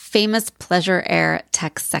Womanizer.com's famous Pleasure Air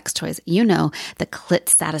Tech sex toys. You know, the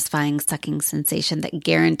clit-satisfying sucking sensation that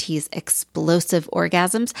guarantees explosive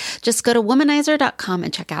orgasms. Just go to Womanizer.com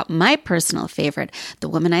and check out my personal favorite, the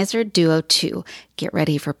Womanizer Duo 2. Get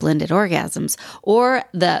ready for blended orgasms, or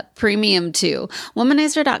the Premium 2.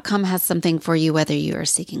 Womanizer.com has something for you, whether you are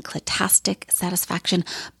seeking clitastic satisfaction,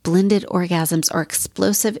 blended orgasms, or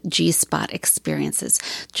explosive G-spot experiences.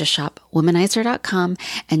 Just shop Womanizer.com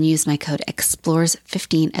and use my code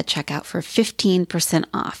EXPLORES15 at checkout for 15%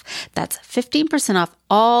 off. That's 15% off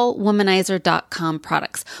all Womanizer.com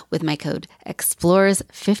products with my code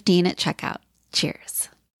EXPLORES15 at checkout. Cheers.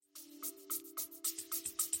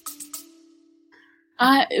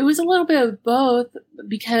 It was a little bit of both,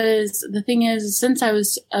 because the thing is, since I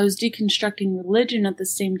was deconstructing religion at the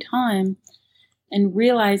same time and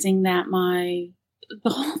realizing that the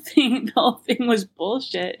whole thing was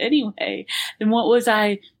bullshit anyway, then what was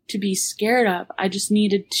I to be scared of? I just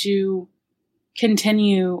needed to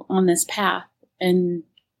continue on this path and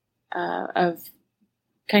of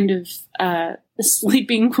kind of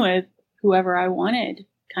sleeping with whoever I wanted,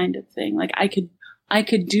 kind of thing. Like I could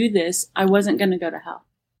do this. I wasn't going to go to hell.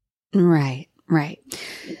 Right.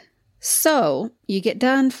 So you get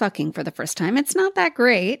done fucking for the first time. It's not that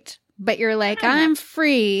great, but you're like, I'm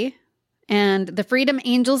free. And the freedom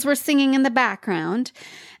angels were singing in the background.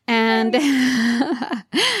 And,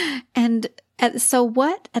 so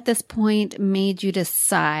what at this point made you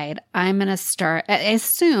decide I'm going to start? I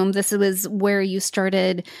assume this was where you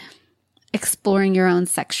started exploring your own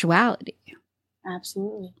sexuality.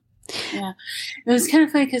 Absolutely. Yeah. It was kind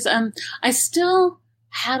of funny because I still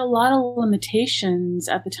had a lot of limitations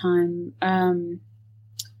at the time.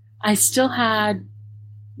 I still had,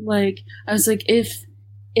 I was like, if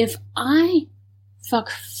I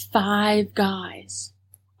fuck 5 guys,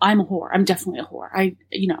 I'm a whore. I'm definitely a whore.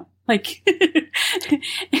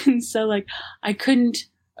 And so I couldn't,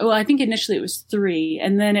 I think initially it was 3,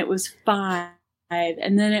 and then it was 5,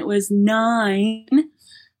 and then it was 9,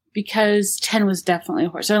 because 10 was definitely a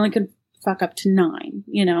whore. So I only could fuck up to 9,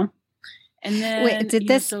 And then wait, did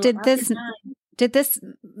this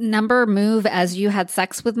number move as you had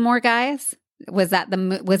sex with more guys? Was that it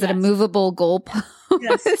a movable goalpost?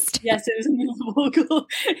 Yes, it was a movable goal.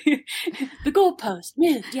 The goalpost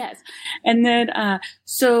moved, yes. And then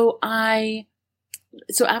so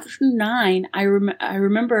after 9, I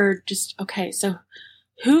remember just, okay, so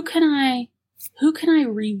who can I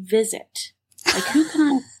revisit? Like, who can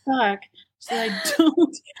I fuck so I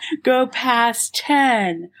don't go past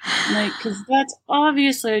 10. Like, cause that's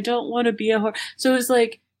obviously, I don't want to be a whore. So it was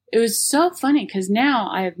like, it was so funny because now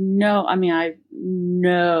I have no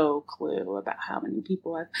clue about how many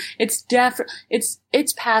people it's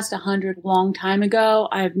past 100 long time ago.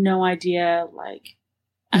 I have no idea. Like,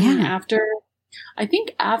 I mean, I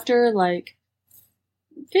think after like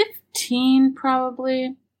 15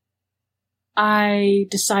 probably, I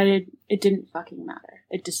decided it didn't fucking matter.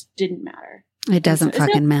 It just didn't matter. It doesn't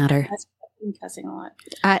fucking matter. I'm cussing a lot.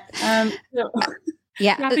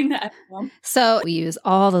 Yeah. Wrapping that up. So we use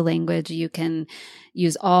all the language. You can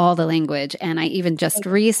use all the language. And I even just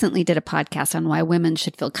recently did a podcast on why women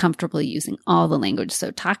should feel comfortable using all the language. So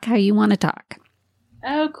talk how you want to talk.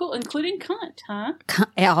 Oh, cool. Including cunt, huh?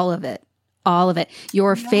 All of it. All of it.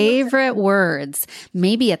 Your favorite words.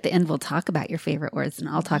 Maybe at the end we'll talk about your favorite words and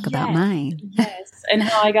I'll talk about mine. Yes. And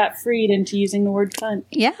how I got freed into using the word cunt.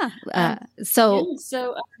 Yeah.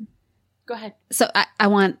 Go ahead. So I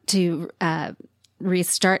want to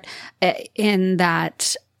restart in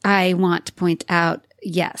that I want to point out,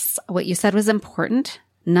 yes, what you said was important.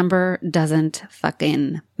 Number doesn't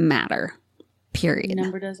fucking matter. Period.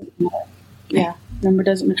 Number doesn't matter. Yeah, number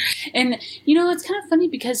doesn't matter. And, you know, it's kind of funny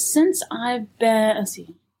because since I've been,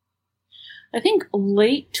 I think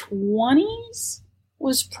late 20s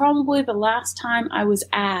was probably the last time I was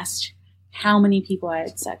asked how many people I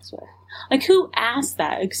had sex with. Like, who asked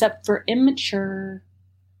that except for immature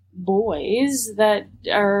boys that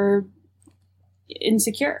are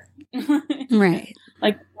insecure? Right.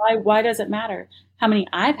 Like, why does it matter how many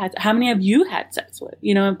have you had sex with?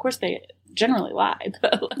 You know, of course they generally lie,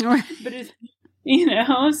 but it's, you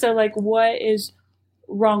know, so like, what is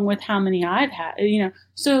wrong with how many I've had, you know?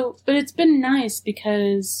 So, but it's been nice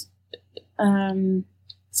because,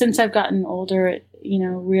 since I've gotten older, you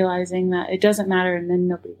know, realizing that it doesn't matter, and then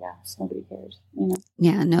nobody asks, nobody cares, you know?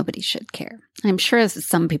 Yeah, nobody should care. I'm sure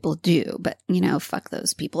some people do, but, you know, fuck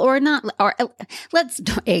those people. Or not, or let's,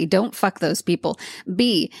 A, don't fuck those people.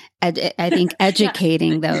 B, I think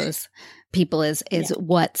educating those people is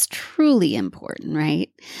what's truly important, right?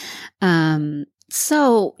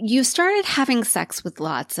 So you started having sex with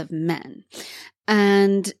lots of men,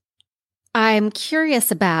 and I'm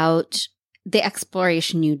curious about the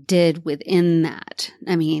exploration you did within that.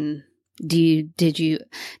 I mean, did you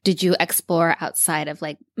explore outside of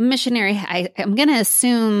like missionary? I'm going to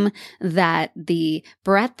assume that the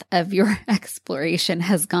breadth of your exploration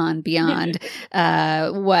has gone beyond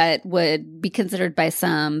what would be considered by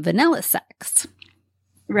some vanilla sex.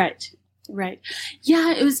 Right.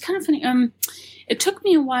 Yeah, it was kind of funny. It took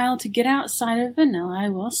me a while to get outside of vanilla, I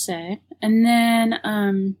will say, and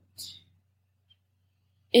then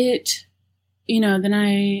you know, then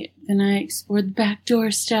I explored the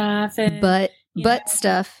backdoor stuff and butt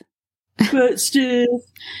stuff.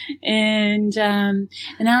 And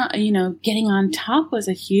now, you know, getting on top was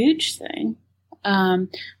a huge thing.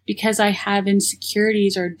 Because I have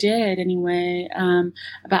insecurities, or did anyway,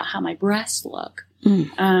 about how my breasts look.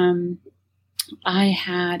 I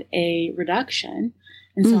had a reduction,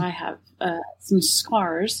 and so I have some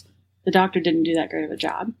scars. The doctor didn't do that great of a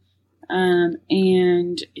job.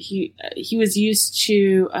 And he was used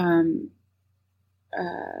to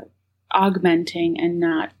augmenting and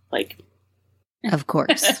not like, of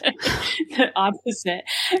course, the opposite.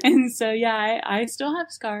 And so, yeah, I still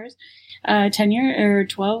have scars,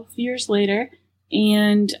 12 years later,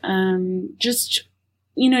 and just,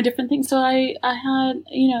 you know, different things. So I had,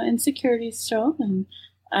 you know, insecurities still, and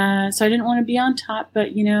so I didn't want to be on top,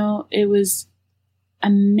 but, you know, it was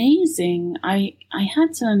amazing. I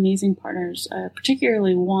had some amazing partners,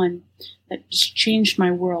 particularly one that just changed my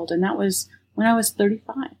world, and that was when I was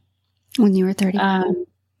 35. When you were 35.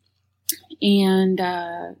 And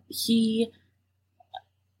he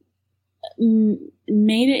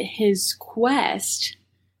made it his quest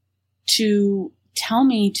to tell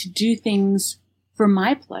me to do things for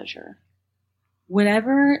my pleasure,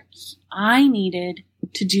 whatever I needed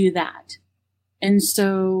to do that. And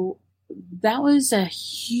so that was a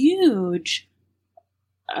huge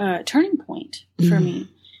turning point for me.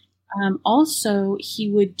 Also, he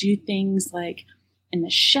would do things like in the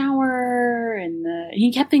shower, and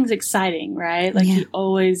he kept things exciting, right? Like he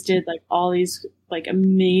always did like all these like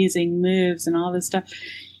amazing moves and all this stuff.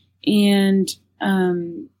 And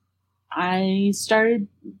I started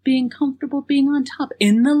being comfortable being on top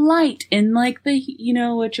in the light, in like the, you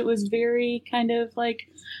know, which it was very kind of like,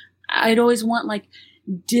 I'd always want like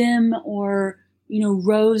dim or, you know,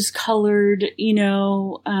 rose colored, you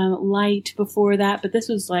know, light before that. But this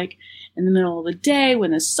was like in the middle of the day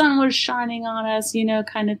when the sun was shining on us, you know,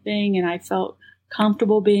 kind of thing. And I felt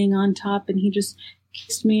comfortable being on top, and he just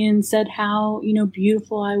kissed me and said how,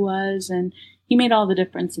 beautiful I was. And he made all the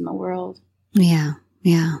difference in the world. Yeah.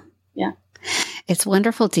 Yeah. Yeah. It's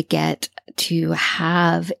wonderful to get to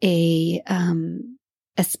have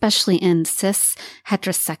especially in cis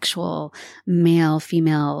heterosexual male,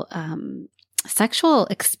 female, sexual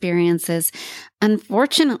experiences.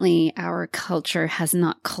 Unfortunately, our culture has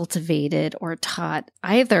not cultivated or taught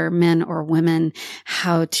either men or women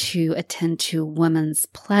how to attend to women's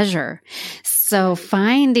pleasure. So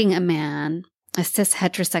finding a cis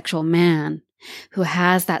heterosexual man who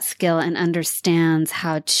has that skill and understands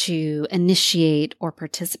how to initiate or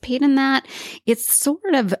participate in that, it's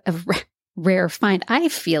sort of a rare find. I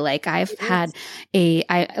feel like I've had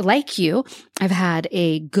like you, I've had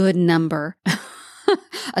a good number,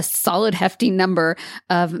 a solid, hefty number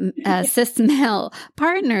of cis male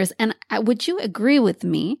partners. And would you agree with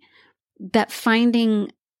me that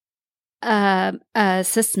finding a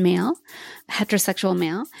cis male, heterosexual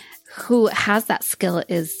male, who has that skill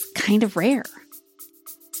is kind of rare?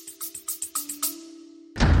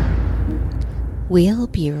 We'll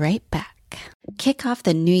be right back. Kick off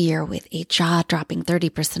the new year with a jaw-dropping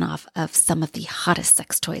 30% off of some of the hottest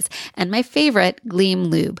sex toys and my favorite, Gleam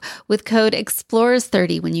Lube, with code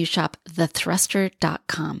EXPLORERS30 when you shop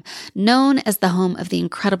thethruster.com. Known as the home of the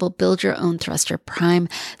incredible build-your-own thruster Prime,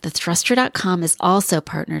 thethruster.com is also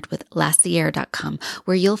partnered with lacier.com,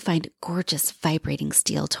 where you'll find gorgeous vibrating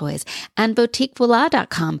steel toys, and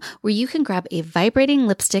boutiquevoila.com, where you can grab a vibrating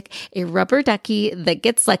lipstick, a rubber ducky that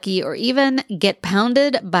gets lucky, or even get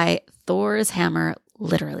pounded by Thor's hammer,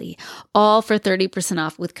 literally, all for 30%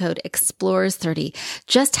 off with code EXPLORERS30.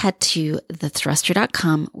 Just head to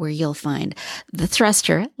thethruster.com, where you'll find The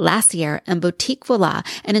Thruster, Lacier, and Boutique Voila,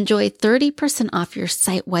 and enjoy 30% off your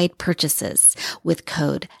site-wide purchases with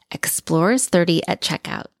code EXPLORERS30 at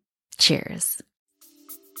checkout. Cheers.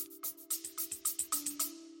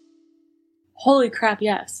 Holy crap,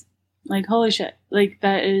 yes. Like, holy shit. Like,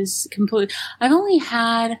 that is completely... I've only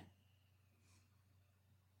had,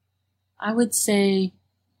 I would say,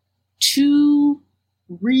 2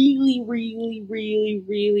 really, really, really,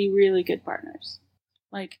 really, really good partners.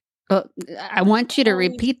 Like, I want you to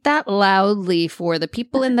repeat that loudly for the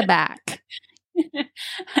people in the back.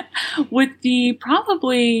 With the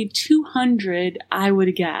probably 200, I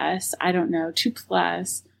would guess, I don't know,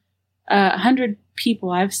 2+, 100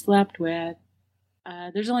 people I've slept with,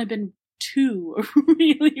 there's only been 2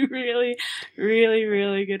 really, really, really,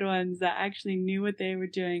 really good ones that actually knew what they were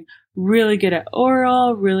doing. Really good at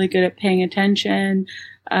oral, really good at paying attention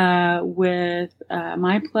with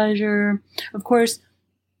my pleasure. Of course,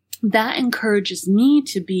 that encourages me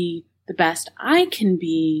to be the best I can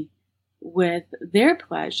be with their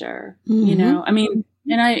pleasure. Mm-hmm. I mean,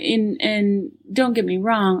 and don't get me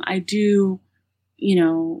wrong, I do,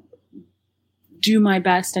 do my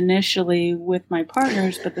best initially with my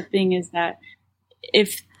partners, but the thing is that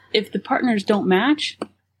if the partners don't match,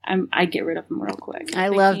 I get rid of them real quick. I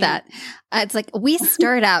love that. It's like we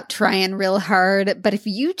start out trying real hard, but if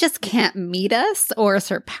you just can't meet us or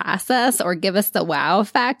surpass us or give us the wow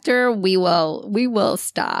factor, we will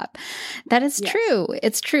stop. That is true.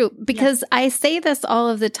 It's true because I say this all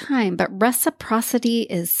of the time, but reciprocity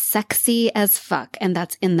is sexy as fuck. And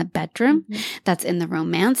that's in the bedroom. Mm-hmm. That's in the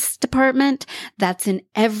romance department. That's in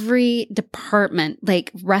every department.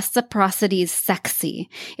 Like reciprocity is sexy.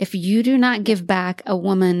 If you do not give back a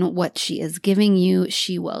woman what she is giving you,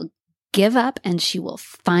 she will give up and she will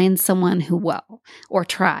find someone who will, or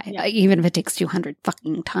try, even if it takes 200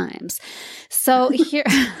 fucking times. So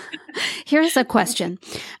here's a question.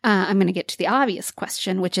 I'm going to get to the obvious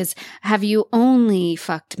question, which is, have you only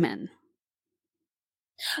fucked men?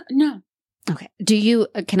 No. Okay.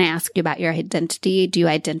 Can I ask you about your identity? Do you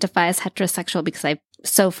identify as heterosexual? Because I've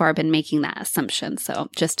so far been making that assumption. So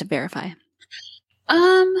just to verify.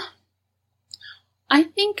 I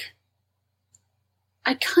think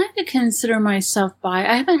I kind of consider myself bi.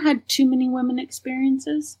 I haven't had too many women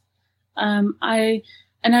experiences. I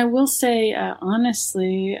will say,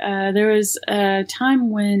 honestly, there was a time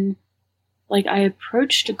when, like, I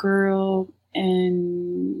approached a girl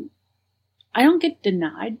and I don't get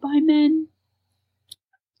denied by men.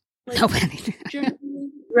 Like, nobody.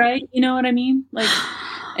 Right? You know what I mean? Like,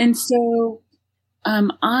 and so,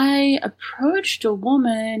 I approached a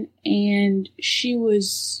woman and she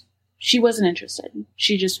wasn't interested.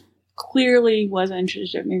 She just clearly wasn't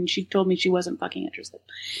interested. I mean, she told me she wasn't fucking interested.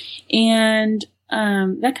 And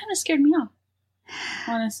that kind of scared me off,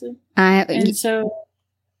 honestly. So,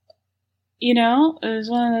 it was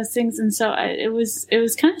one of those things. And so it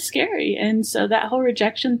was kind of scary. And so that whole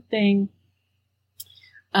rejection thing,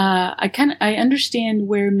 I understand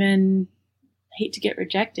where men hate to get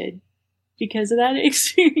rejected because of that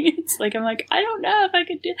experience. Like, I'm like, I don't know if I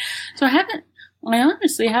could do. So I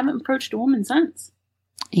honestly haven't approached a woman since.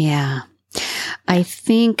 Yeah. I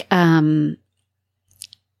think,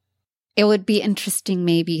 it would be interesting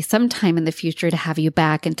maybe sometime in the future to have you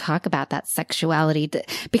back and talk about that sexuality,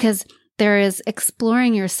 because there is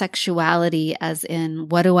exploring your sexuality as in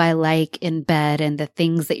what do I like in bed and the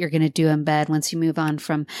things that you're going to do in bed once you move on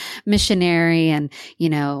from missionary and,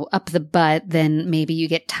 up the butt, then maybe you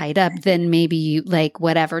get tied up, then maybe you like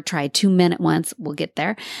whatever, try 2 men at once. We'll get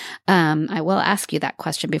there. I will ask you that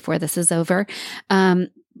question before this is over.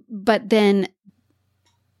 But then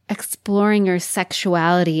exploring your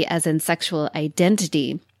sexuality as in sexual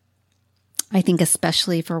identity, I think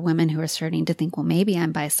especially for women who are starting to think, well, maybe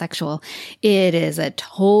I'm bisexual, it is a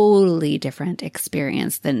totally different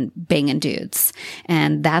experience than banging dudes.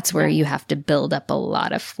 And that's where you have to build up a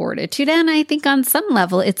lot of fortitude. And I think on some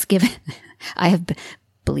level it's given,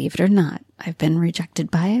 believe it or not, I've been rejected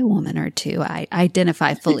by a woman or two. I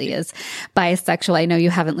identify fully as bisexual. I know you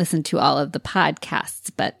haven't listened to all of the podcasts,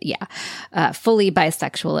 but yeah, fully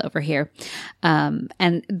bisexual over here. And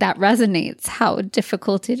that resonates how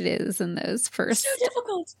difficult it is in those first. So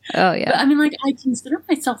difficult. Oh yeah. But, I mean, like, I consider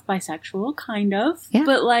myself bisexual, kind of,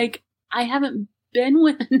 but like, I haven't been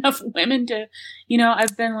with enough women to,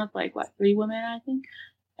 I've been with like 3 women, I think.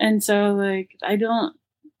 And so like, I don't,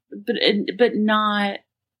 but not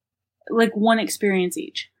like one experience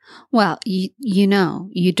each. Well, you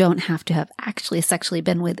don't have to have actually sexually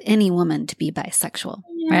been with any woman to be bisexual,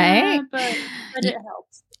 right? But it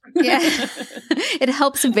helps. Yeah. It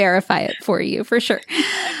helps verify it for you, for sure.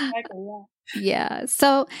 Exactly, yeah.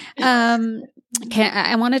 So,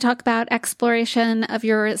 I want to talk about exploration of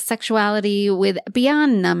your sexuality with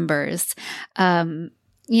beyond numbers. Obviously,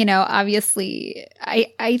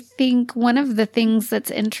 I think one of the things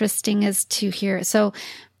that's interesting is to hear. So,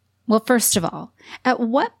 well, first of all, at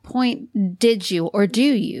what point did you or do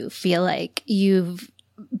you feel like you've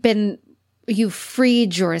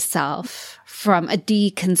freed yourself from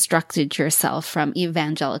deconstructed yourself from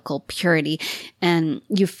evangelical purity, and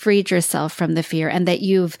you freed yourself from the fear, and that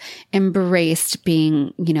you've embraced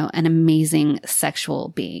being, an amazing sexual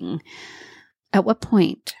being? At what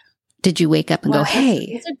point did you wake up and go,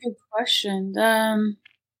 hey? That's a good question.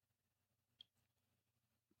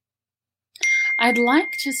 I'd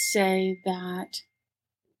like to say that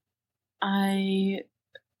I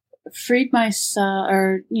freed myself,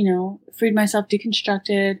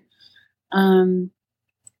 deconstructed,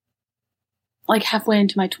 like halfway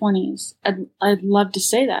into my 20s. I'd love to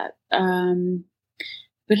say that.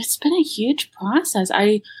 But it's been a huge process.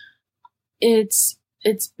 It's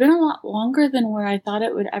been a lot longer than where I thought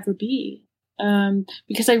it would ever be.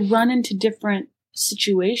 Because I run into different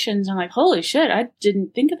situations. I'm like, holy shit, I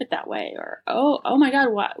didn't think of it that way. Or, oh my God,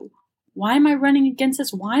 why am I running against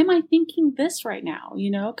this? Why am I thinking this right now?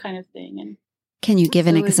 Kind of thing. And can you give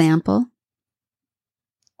an example?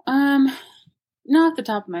 Not off the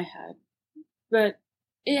top of my head, but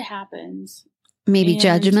it happens. Maybe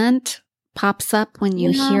judgment pops up when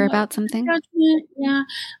you hear about something. Judgment, yeah.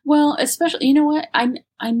 Well, especially, you know what?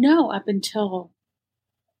 I know up until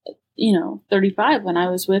 35 when I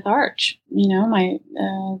was with Arch, my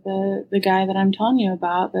the guy that I'm telling you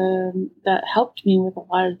about, that helped me with a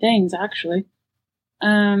lot of things actually.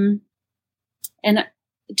 And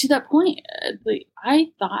to that point, I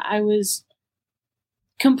thought I was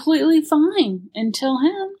completely fine until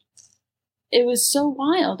him. It was so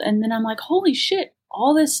wild. And then I'm like, holy shit,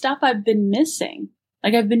 all this stuff I've been missing.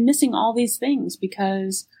 Like, I've been missing all these things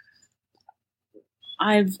because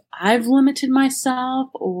I've limited myself,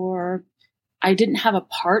 or I didn't have a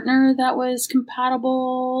partner that was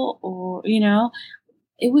compatible, or,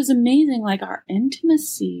 it was amazing. Like, our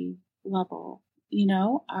intimacy level,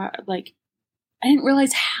 I didn't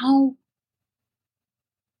realize how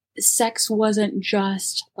sex wasn't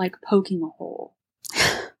just like poking a hole.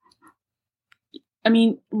 I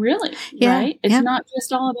mean, really, right? It's not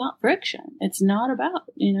just all about friction. It's not about,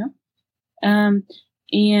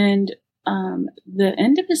 the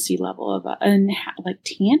intimacy level of, like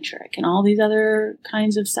tantric and all these other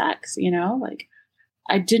kinds of sex,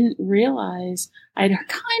 I didn't realize. I'd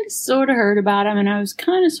kind of sort of heard about them, and I was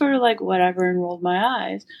kind of sort of like whatever and rolled my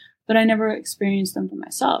eyes, but I never experienced them for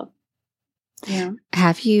myself. Yeah.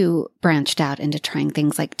 Have you branched out into trying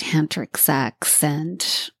things like tantric sex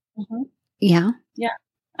and yeah? Yeah,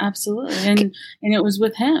 absolutely. And it was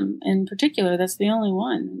with him in particular. That's the only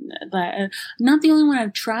one not the only one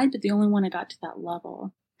I've tried, but the only one I got to that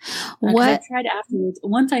level. I tried afterwards.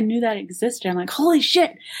 Once I knew that existed, I'm like, holy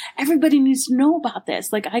shit, everybody needs to know about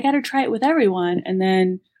this. Like, I got to try it with everyone. And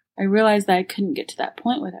then I realized that I couldn't get to that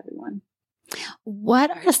point with everyone.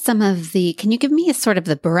 What are some of can you give me sort of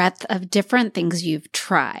the breadth of different things you've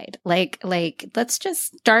tried? Like, let's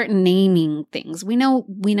just start naming things. We know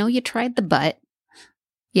you tried the butt.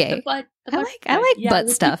 Yay. The butt. I like butt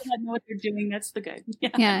stuff. I know what they're doing. That's the good.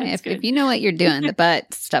 Yeah. If you know what you're doing, the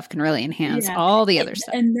butt stuff can really enhance all the other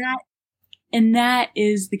stuff. And that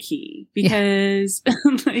is the key, because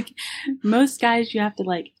like most guys, you have to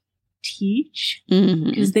like teach,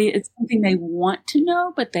 because it's something they want to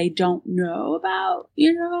know, but they don't know about,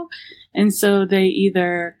 and so they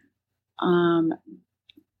either,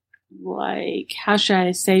 like, how should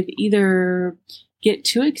I say, they either get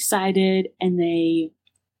too excited and they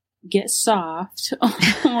get soft,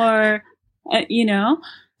 or,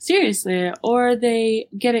 seriously, or they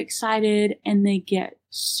get excited and they get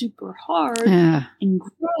super hard and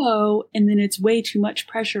grow, and then it's way too much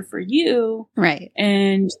pressure for you. Right.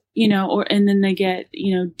 And, and then they get,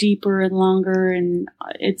 deeper and longer, and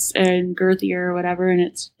it's and girthier or whatever.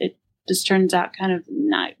 And it just turns out kind of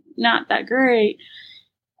not that great,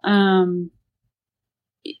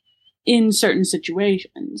 in certain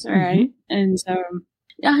situations. Right. And so,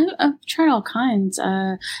 I've tried all kinds.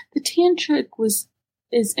 The tantric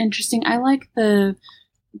is interesting. I like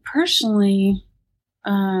personally,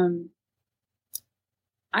 I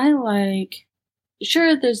like,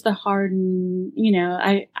 sure, there's the hard and,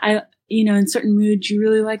 I in certain moods, you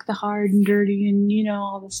really like the hard and dirty and,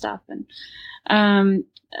 all the stuff. And,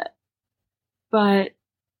 but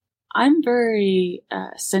I'm very,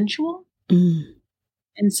 sensual.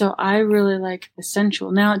 And so I really like the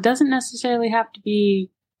sensual. Now, it doesn't necessarily have to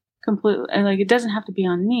be completely, like, it doesn't have to be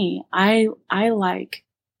on me. I like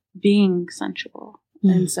being sensual.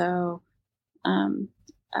 And so,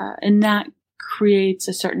 and that creates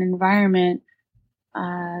a certain environment,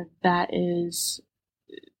 that is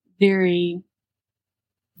very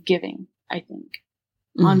giving, I think,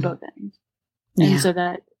 on both ends. And so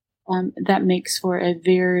that makes for a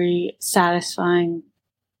very satisfying,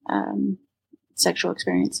 sexual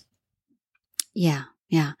experience. Yeah.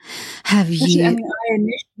 Yeah. Especially, I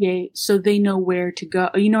initiate so they know where to go.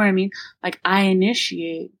 You know what I mean? Like, I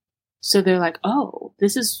initiate so they're like, oh,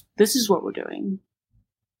 this is what we're doing,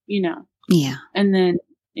 Yeah. And then,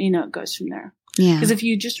 it goes from there. Yeah. Because if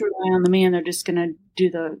you just rely on the man, they're just going to do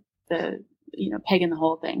the peg in the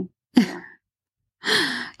hole thing.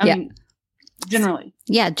 I mean, generally.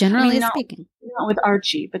 Yeah. Generally speaking. Not with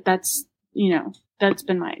Archie, but that's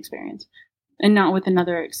been my experience. And not with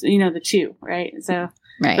another, the two, right? So,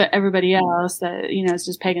 right. But everybody else that, is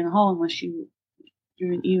just pegging the hole unless you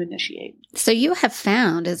initiate. So you have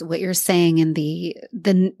found, is what you're saying, in the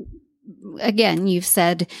again, you've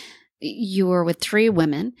said you were with 3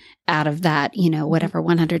 women out of that, whatever,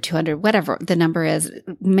 100, 200, whatever the number is,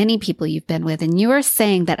 many people you've been with. And you are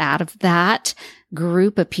saying that out of that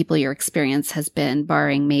group of people, your experience has been,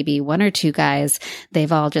 barring maybe 1 or 2 guys,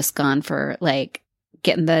 they've all just gone for like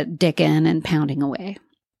getting the dick in and pounding away.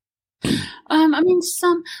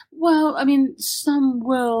 Some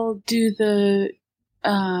will do the,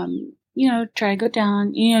 try to go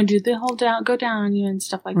down, do the whole go down on you and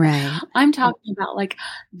stuff like that. I'm talking about like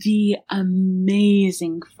the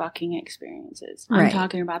amazing fucking experiences. I'm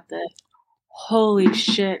talking about the holy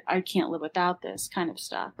shit, I can't live without this kind of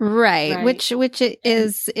stuff. Right. Which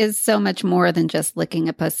is so much more than just licking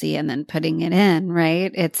a pussy and then putting it in,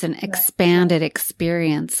 right? It's an expanded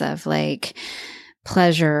experience of like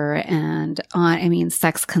pleasure and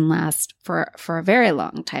sex can last for a very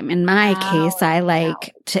long time. In my case, I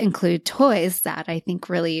like to include toys. That I think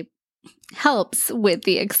really helps with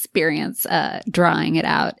the experience, drawing it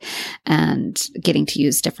out and getting to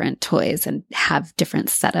use different toys and have different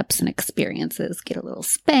setups and experiences, get a little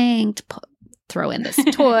spanked, throw in this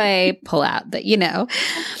toy, pull out the,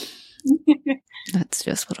 that's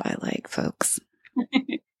just what I like, folks.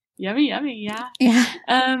 Yummy, yummy. Yeah. Yeah.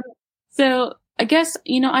 So I guess,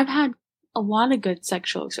 I've had a lot of good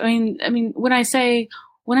sexual experience. I mean, when I say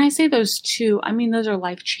those 2, those are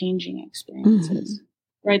life-changing experiences,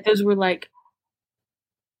 right? Those were like,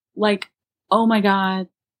 oh my God,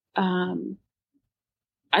 I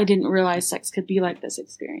didn't realize sex could be like this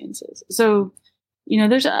experiences. So,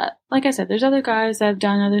 there's like I said, there's other guys that have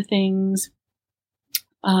done other things,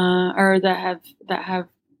 or that have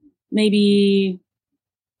maybe,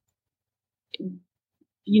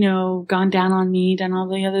 gone down on me, done all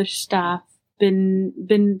the other stuff,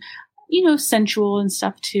 been, sensual and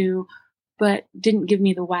stuff too, but didn't give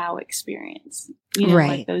me the wow experience,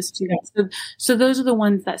 like those 2 guys. So those are the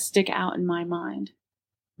ones that stick out in my mind.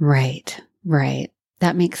 Right.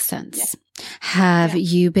 That makes sense. Yeah. Have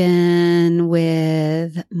you been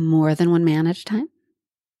with more than one man at a time?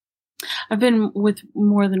 I've been with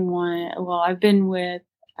more than one. Well, I've been with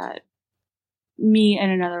me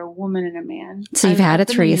and another woman and a man. So you've had a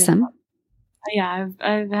threesome? Yeah,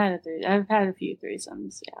 I've had a few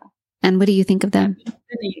threesomes. Yeah. And what do you think of them?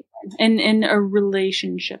 In a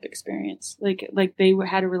relationship experience, like they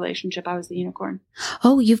had a relationship. I was the unicorn.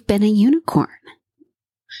 Oh, you've been a unicorn.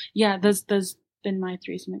 Yeah, those been my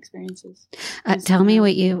threesome experiences. Tell me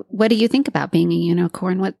what do you think about being a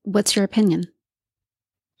unicorn? What's your opinion?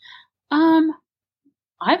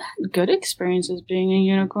 I've had good experiences being a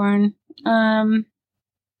unicorn. I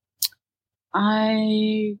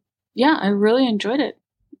really enjoyed it.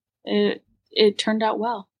 It turned out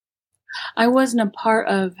well. I wasn't a part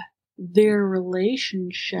of their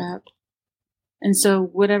relationship, and so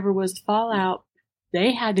whatever was fallout,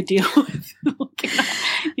 they had to deal with.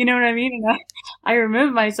 You know what I mean? And I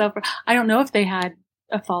remove myself. I don't know if they had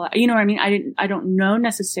a fallout. You know what I mean? I don't know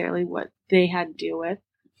necessarily what they had to deal with.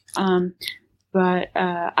 But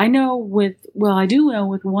I do know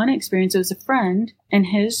with one experience, it was a friend and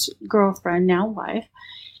his girlfriend, now wife,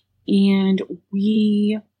 and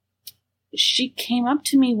she came up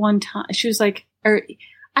to me one time. She was like,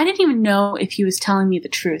 I didn't even know if he was telling me the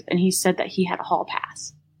truth, and he said that he had a hall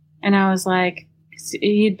pass, and I was like,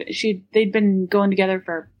 they'd been going together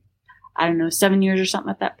for, I don't know, 7 years or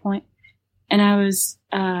something at that point, and I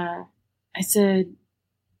said,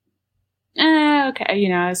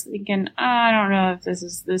 okay, I was thinking, I don't know if this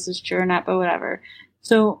is true or not, but whatever.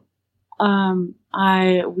 So,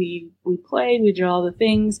 we played, we did all the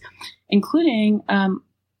things, including,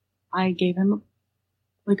 I gave him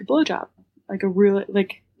a blowjob, like a real,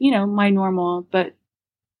 my normal, but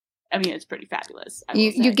I mean, it's pretty fabulous.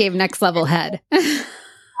 You gave next level head.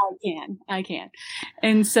 I can.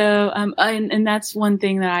 And so, and that's one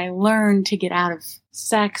thing that I learned to get out of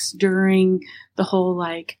sex during the whole,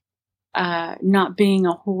 not being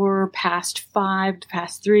a whore past 5,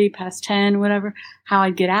 past 3, past 10, whatever, how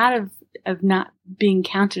I'd get out of not being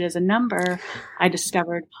counted as a number, I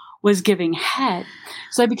discovered was giving head.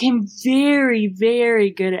 So I became very,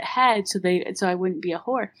 very good at head. So I wouldn't be a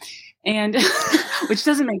whore. And, which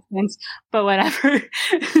doesn't make sense, but whatever.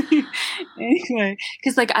 Anyway,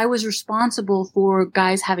 cause I was responsible for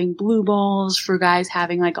guys having blue balls, for guys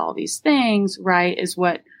having all these things, right? Is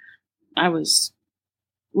what I was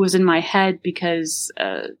in my head because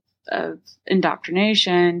of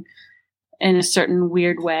indoctrination in a certain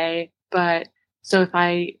weird way. But so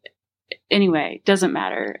anyway, doesn't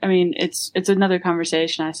matter. I mean, it's another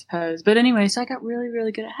conversation, I suppose. But anyway, so I got really,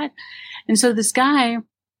 really good at head. And so this guy,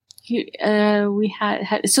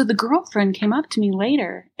 so the girlfriend came up to me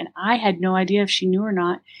later, and I had no idea if she knew or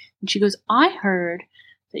not. And she goes, I heard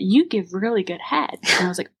that you give really good head. And I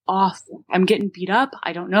was like, awesome. I'm getting beat up.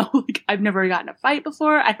 I don't know. I've never gotten a fight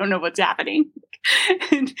before. I don't know what's happening.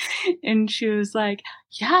 and she was like,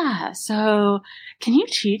 yeah, so can you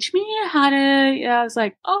teach me how to, I was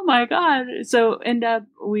like, oh my God. So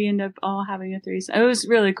we end up all having a threesome. It was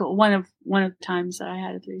really cool. One of the times that I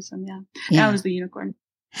had a threesome. Yeah. I was the unicorn.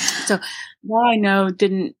 So that I know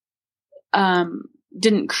didn't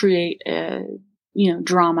create a,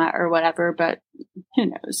 drama or whatever, but who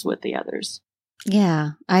knows with the others.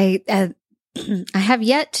 Yeah. I have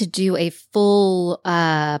yet to do a full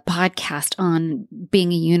podcast on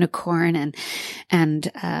being a unicorn,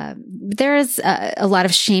 and there is a lot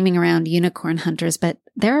of shaming around unicorn hunters, but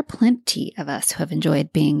there are plenty of us who have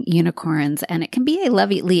enjoyed being unicorns, and it can be a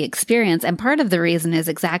lovely experience. And part of the reason is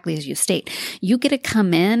exactly as you state. You get to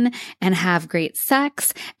come in and have great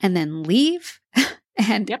sex and then leave.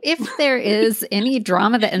 And yep. If there is any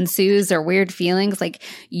drama that ensues or weird feelings,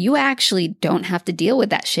 you actually don't have to deal with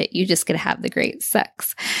that shit. You just get to have the great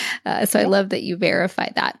sex. So I love that you verify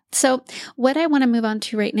that. So what I want to move on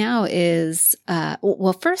to right now is,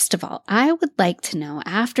 well, first of all, I would like to know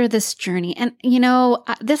after this journey, and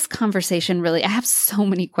this conversation really, I have so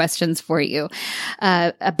many questions for you,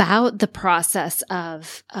 about the process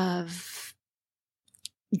of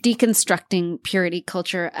deconstructing purity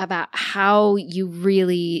culture, about how you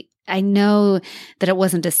really, I know that it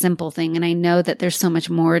wasn't a simple thing, and I know that there's so much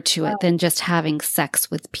more to it than just having sex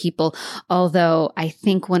with people. Although I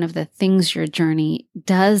think one of the things your journey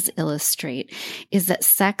does illustrate is that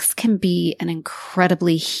sex can be an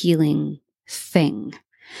incredibly healing thing.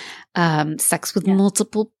 Sex with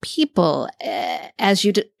multiple people, as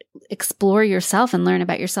you explore yourself and learn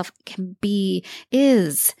about yourself,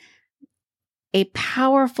 is a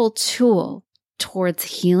powerful tool towards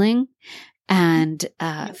healing, and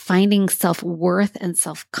finding self-worth and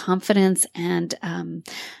self-confidence and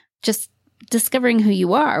just discovering who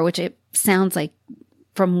you are, which it sounds like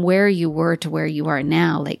from where you were to where you are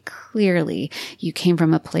now, like clearly you came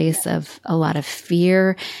from a place of a lot of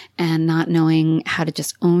fear and not knowing how to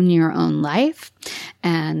just own your own life,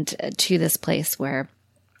 and to this place where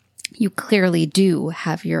you clearly do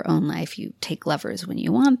have your own life. You take lovers when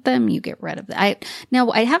you want them. You get rid of them.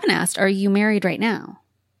 Now, I haven't asked, are you married right now?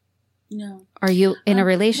 No. Are you in a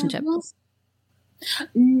relationship?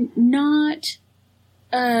 Not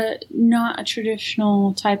a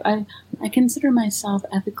traditional type. I consider myself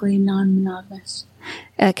ethically non-monogamous.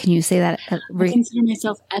 Can you say that? I consider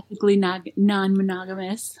myself ethically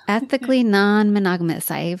non-monogamous. Ethically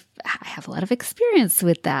non-monogamous. I have a lot of experience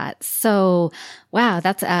with that. So, wow,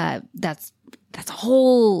 that's a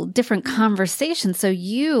whole different conversation. So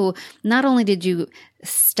you, not only did you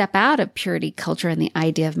step out of purity culture and the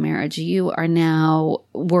idea of marriage, you are now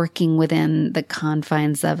working within the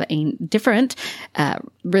confines of a different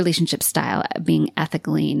relationship style, being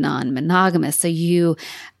ethically non-monogamous. So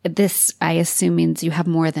this, I assume, means you have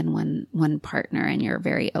more than one partner, and you're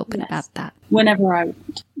very open about that. Whenever I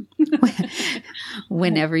want.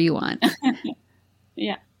 Whenever you want.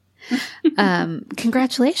 Yeah.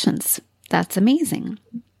 Congratulations. That's amazing.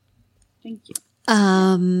 Thank you.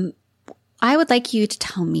 I would like you to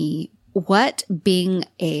tell me what being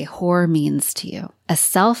a whore means to you, a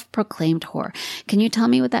self-proclaimed whore. Can you tell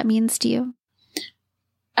me what that means to you?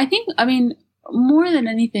 I mean, more than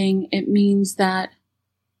anything, it means that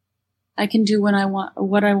I can do what I want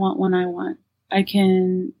when I want. I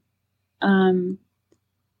can, I'm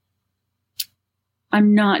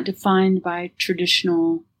not defined by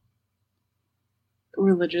traditional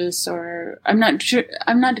religious, or I'm not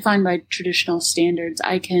defined by traditional standards.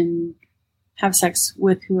 I can have sex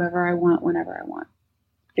with whoever I want, whenever I want.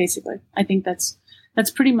 Basically, I think that's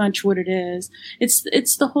pretty much what it is. It's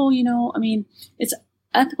the whole, I mean, it's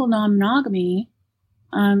ethical non-monogamy,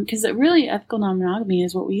 because really ethical non-monogamy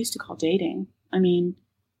is what we used to call dating. I mean,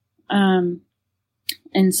 and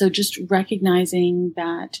so just recognizing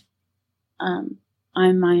that I'm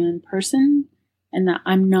my own person, and that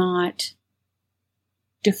I'm not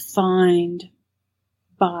defined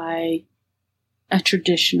by a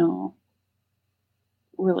traditional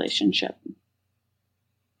relationship.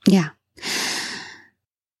 Yeah.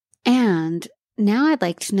 And now I'd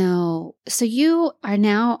like to know, so you are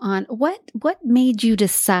now on, what made you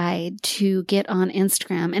decide to get on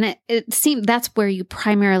Instagram? And it seemed that's where you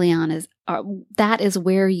primarily that is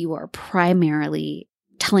where you are primarily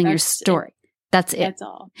telling your story. That's it. That's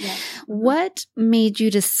all. Yeah. What made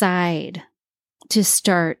you decide to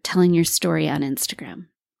start telling your story on Instagram?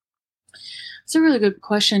 It's a really good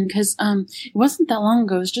question, because it wasn't that long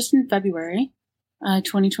ago. It was just in February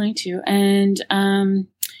 2022. And I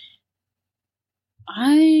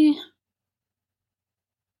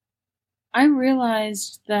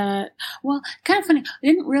realized that, well, kind of funny, I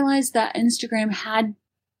didn't realize that Instagram had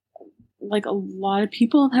like a lot of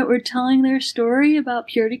people that were telling their story about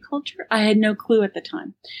purity culture. I had no clue at the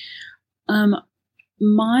time.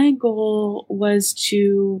 My goal was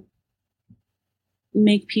to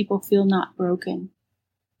make people feel not broken,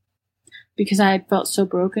 because I had felt so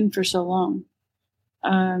broken for so long.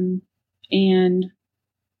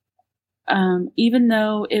 Even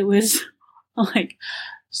though it was like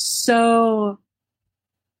so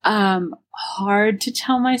hard to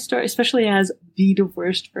tell my story, especially as the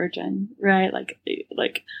divorced virgin, right? Like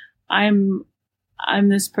I'm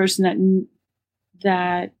this person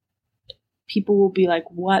that people will be like,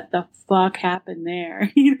 what the fuck happened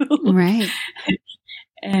there? Right.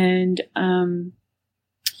 And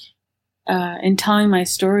telling my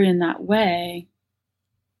story in that way.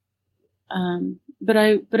 But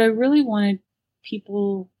I really wanted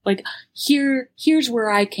people, like, here's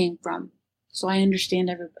where I came from. So I understand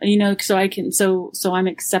everybody, so I'm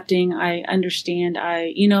accepting, I understand,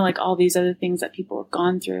 like all these other things that people have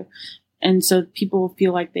gone through. And so people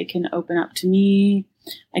feel like they can open up to me.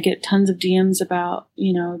 I get tons of DMs about,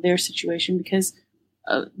 their situation, because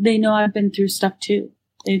they know I've been through stuff too.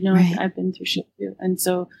 They know Right. I've been through shit too. And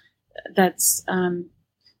so that's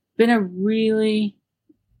been a really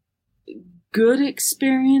good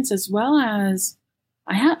experience, as well as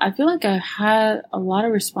I feel like I had a lot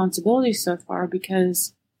of responsibility so far,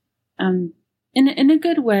 because in a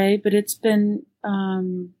good way, but it's been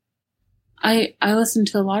I listen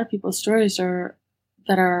to a lot of people's stories that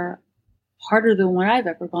are harder than what I've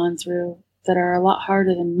ever gone through, that are a lot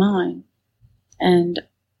harder than mine. And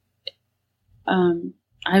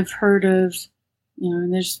I've heard of,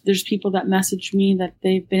 there's people that message me that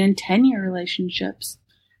they've been in 10-year relationships,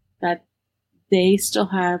 that they still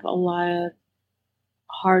have a lot of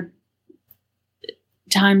hard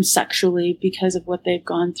times sexually because of what they've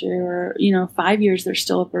gone through, or, 5 years, they're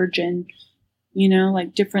still a virgin,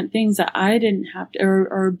 like different things that I didn't have to,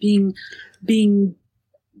 or being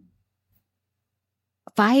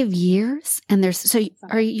 5 years? And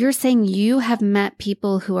you're saying you have met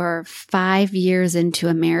people who are 5 years into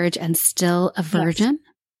a marriage and still a virgin?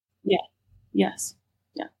 Yes.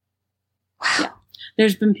 Yeah. Wow. Yeah.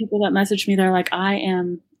 There's been people that message me. They're like, I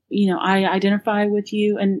am, I identify with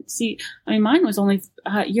you. And see, mine was only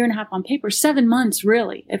a year and a half on paper, 7 months,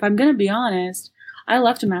 really. If I'm going to be honest, I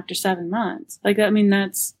left him after 7 months.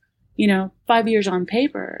 That's, 5 years on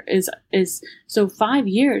paper is so 5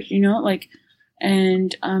 years,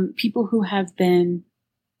 and, people who have been,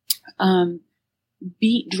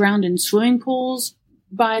 drowned in swimming pools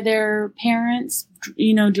by their parents,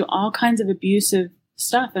 do all kinds of abusive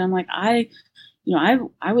stuff. And I'm like, I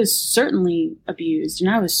was certainly abused, and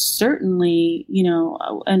I was certainly,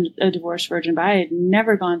 a divorced virgin, but I had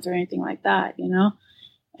never gone through anything like that,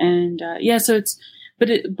 and, so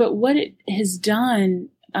but what it has done,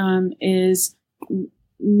 is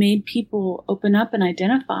made people open up and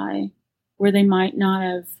identify where they might not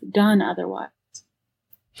have done otherwise.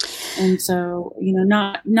 And so,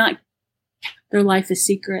 not their life is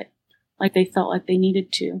secret like they felt like they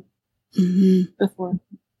needed to before.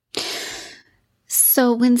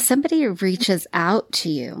 So when somebody reaches out to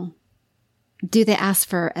you, do they ask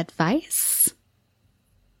for advice?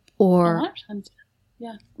 Or a lot of times,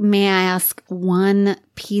 yeah. May I ask one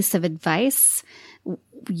piece of advice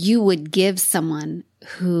you would give someone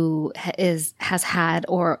who has had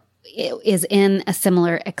or is in a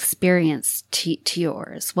similar experience to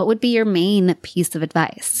yours? What would be your main piece of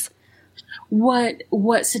advice?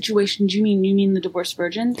 What situation do you mean? You mean the divorced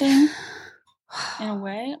virgin thing? In a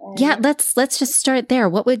way? Or? Yeah, let's just start there.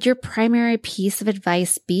 What would your primary piece of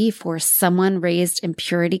advice be for someone raised in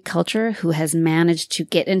purity culture who has managed to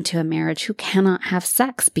get into a marriage who cannot have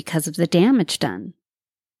sex because of the damage done?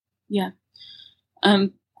 Yeah.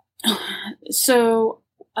 So,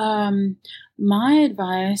 my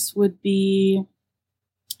advice would be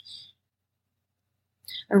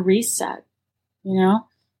a reset,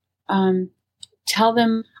 tell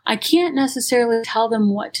them, I can't necessarily tell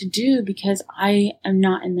them what to do because I am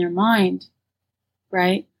not in their mind,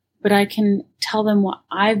 right? But I can tell them what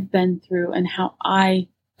I've been through and how I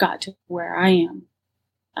got to where I am.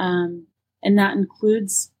 And that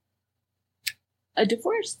includes a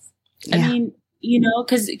divorce. Yeah. I mean,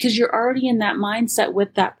 cause you're already in that mindset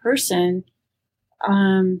with that person.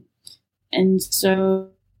 And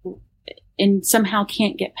somehow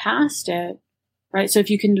can't get past it. Right. So if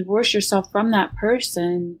you can divorce yourself from that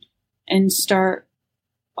person and start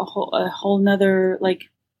a whole nother,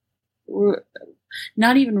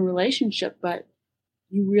 not even a relationship, but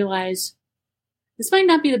you realize this might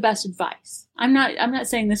not be the best advice. I'm not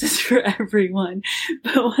saying this is for everyone,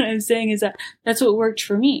 but what I'm saying is that that's what worked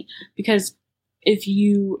for me, because if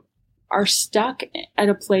you are stuck at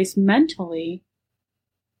a place mentally,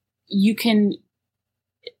 you can,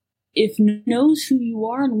 if knows who you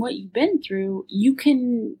are and what you've been through, you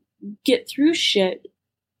can get through shit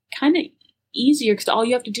kind of easier, because all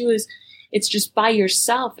you have to do is it's just by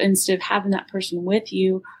yourself instead of having that person with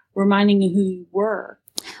you, reminding you who you were.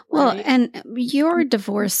 Well, right? and your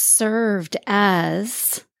divorce served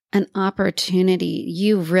as an opportunity.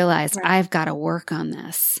 You realized, right, I've got to work on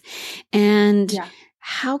this. And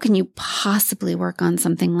how can you possibly work on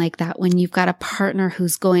something like that when you've got a partner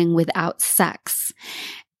who's going without sex?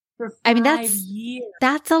 I mean,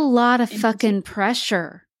 that's a lot of fucking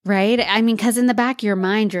pressure, right? I mean, because in the back of your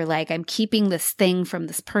mind, you're like, I'm keeping this thing from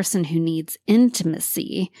this person who needs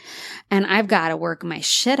intimacy, and I've got to work my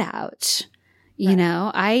shit out. You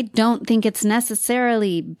know, I don't think it's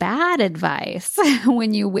necessarily bad advice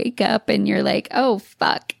when you wake up and you're like, oh,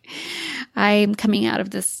 fuck, I'm coming out of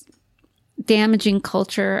this damaging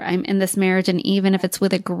culture. I'm in this marriage. And even if it's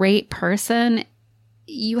with a great person,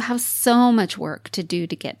 you have so much work to do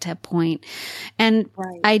to get to a point. And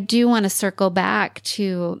I do want to circle back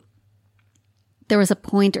to, there was a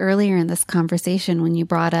point earlier in this conversation when you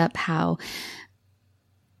brought up how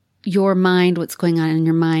your mind, what's going on in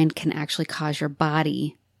your mind can actually cause your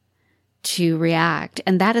body to react.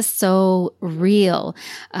 And that is so real.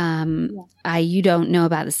 you don't know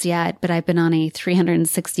about this yet, but I've been on a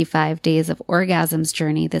 365 days of orgasms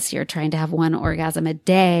journey this year, trying to have one orgasm a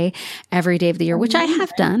day, every day of the year, which I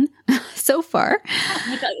have done so far.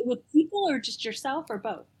 With people or just yourself or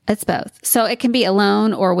both? It's both. So it can be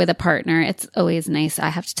alone or with a partner. It's always nice. I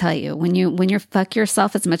have to tell you, when you fuck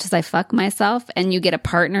yourself as much as I fuck myself and you get a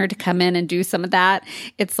partner to come in and do some of that,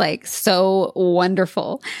 it's like so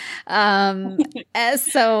wonderful. So I love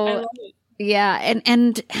it. yeah.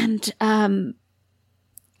 And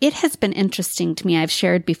it has been interesting to me. I've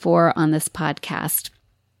shared before on this podcast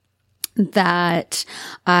that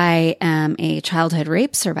I am a childhood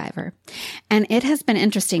rape survivor. And it has been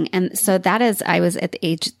interesting. And so that is, I was at the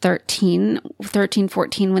age 13,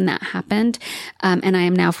 14 when that happened. And I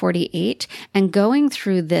am now 48 and going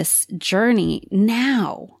through this journey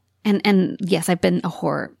now. And yes, I've been a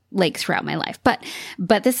whore like throughout my life, but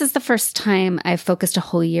this is the first time I've focused a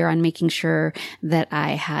whole year on making sure that I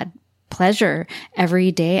had pleasure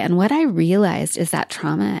every day. And what I realized is that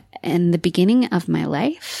trauma in the beginning of my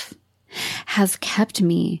life has kept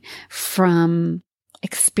me from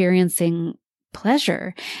experiencing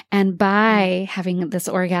pleasure. And by having this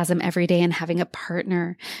orgasm every day and having a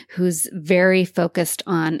partner who's very focused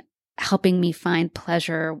on helping me find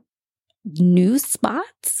pleasure, new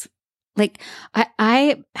spots. Like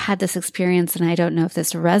I had this experience, and I don't know if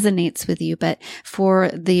this resonates with you, but for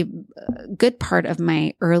the good part of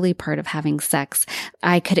my early part of having sex,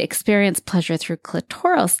 I could experience pleasure through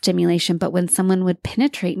clitoral stimulation. But when someone would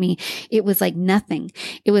penetrate me, it was like nothing.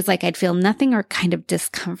 It was like I'd feel nothing or kind of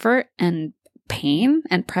discomfort and pain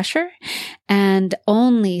and pressure. And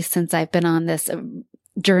only since I've been on this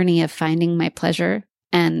journey of finding my pleasure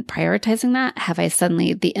and prioritizing that, have I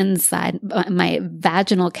suddenly, the inside, my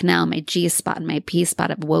vaginal canal, my G spot and my P spot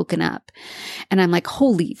have woken up. And I'm like,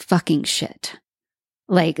 holy fucking shit.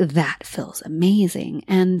 Like that feels amazing.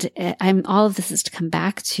 And all of this is to come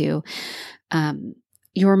back to,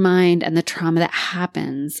 your mind and the trauma that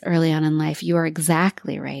happens early on in life. You are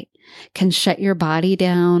exactly right. Can shut your body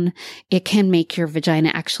down. It can make your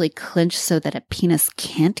vagina actually clench so that a penis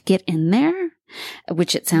can't get in there,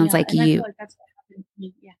 which it sounds like you. I feel like that's what happened to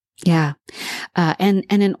me. Yeah. And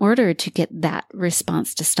in order to get that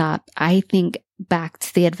response to stop, I think back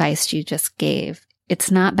to the advice you just gave.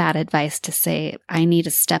 It's not bad advice to say, I need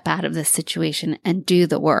to step out of this situation and do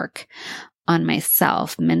the work on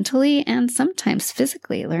myself mentally and sometimes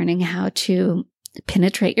physically, learning how to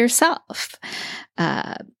penetrate yourself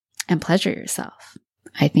and pleasure yourself.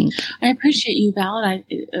 I think I appreciate you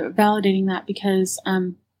validating that, because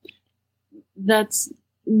that's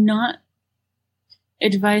not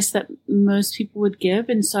advice that most people would give.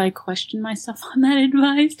 And so I question myself on that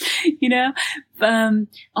advice,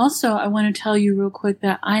 Also, I want to tell you real quick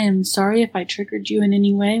that I am sorry if I triggered you in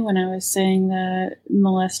any way when I was saying the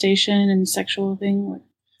molestation and sexual thing with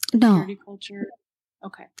purity culture.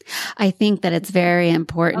 Okay. I think that it's very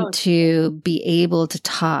important to be able to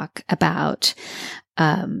talk about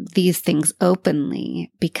these things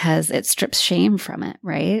openly, because it strips shame from it,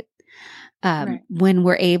 right? Right. When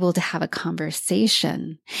we're able to have a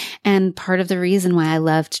conversation. And part of the reason why I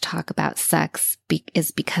love to talk about sex is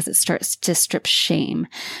because it starts to strip shame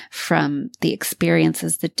from the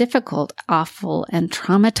experiences, the difficult, awful, and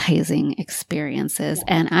traumatizing experiences.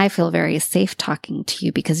 Yeah. And I feel very safe talking to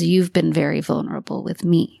you because you've been very vulnerable with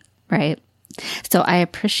me, right? So I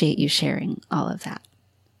appreciate you sharing all of that.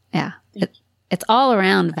 Yeah. It's all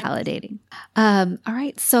around validating. All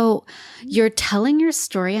right. So you're telling your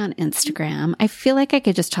story on Instagram. I feel like I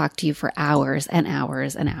could just talk to you for hours and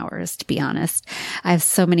hours and hours, to be honest. I have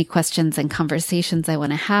so many questions and conversations I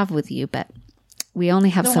want to have with you, but we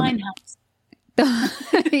only have the wine helps.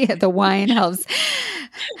 Yeah, the wine helps.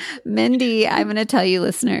 Mindy, I'm going to tell you,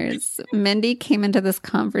 listeners, Mindy came into this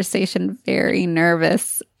conversation very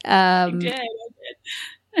nervous. I did.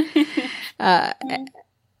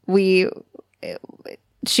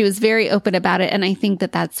 She was very open about it. And I think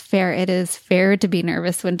that that's fair. It is fair to be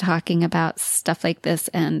nervous when talking about stuff like this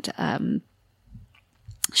and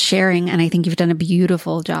sharing. And I think you've done a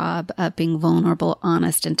beautiful job of being vulnerable,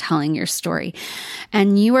 honest, and telling your story.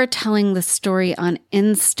 And you are telling the story on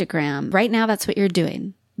Instagram. Right now, that's what you're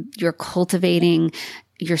doing. You're cultivating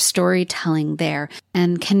your storytelling there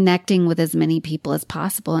and connecting with as many people as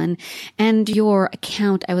possible. And your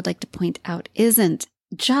account, I would like to point out, isn't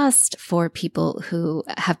just for people who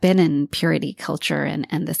have been in purity culture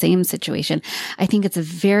and the same situation. I think it's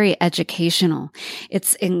very educational.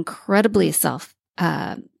 It's incredibly sex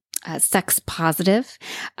positive.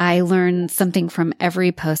 I learn something from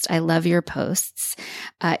every post. I love your posts.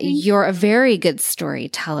 You're a very good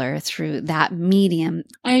storyteller through that medium.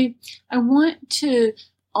 I want to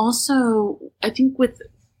also, I think with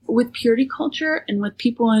purity culture and with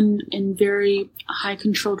people in very high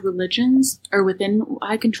controlled religions or within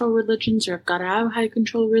high controlled religions or have got out of high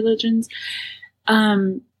controlled religions,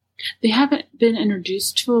 they haven't been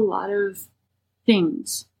introduced to a lot of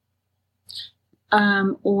things.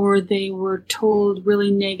 Or they were told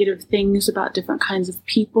really negative things about different kinds of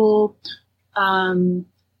people,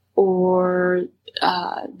 or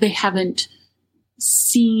they haven't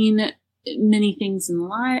seen many things in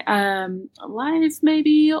life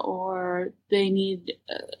maybe, or they need,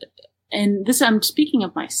 and this, I'm speaking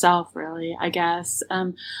of myself really, I guess,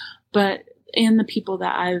 but in the people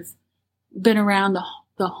that I've been around, the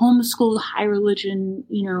homeschooled high religion,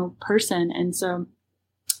 person. And so,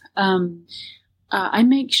 I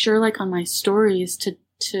make sure, like on my stories,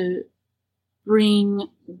 to bring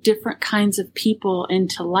different kinds of people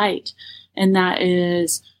into light, and that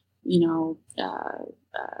is,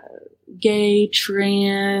 gay,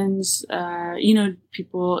 trans,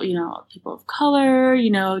 people, people of color,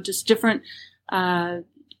 just different.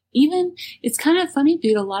 Even it's kind of funny,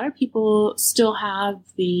 dude. A lot of people still have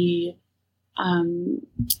the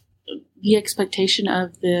expectation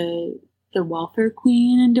of the welfare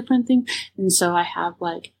queen and different things. And so I have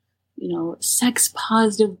like, sex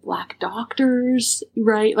positive Black doctors,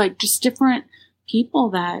 right? Like just different people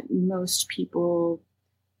that most people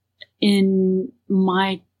in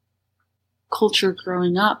my culture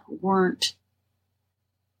growing up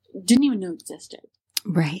didn't even know existed.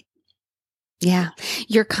 Right. Yeah.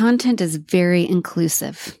 Your content is very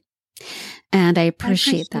inclusive. And I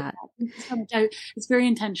appreciate that. It's very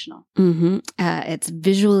intentional. Mm-hmm. It's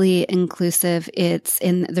visually inclusive. It's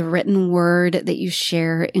in the written word that you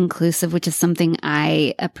share inclusive, which is something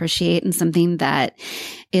I appreciate and something that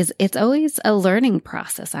it's always a learning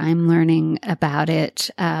process. I'm learning about it.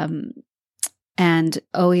 And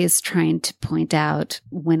always trying to point out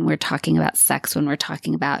when we're talking about sex, when we're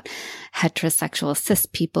talking about heterosexual cis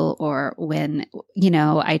people, or when,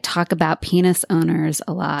 I talk about penis owners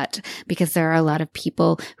a lot, because there are a lot of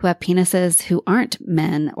people who have penises who aren't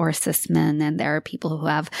men or cis men. And there are people who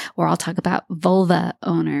have, or I'll talk about vulva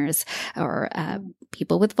owners or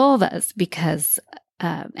people with vulvas, because,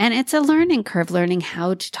 and it's a learning curve, learning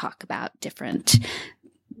how to talk about different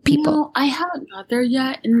people. I haven't got there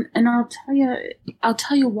yet, and I'll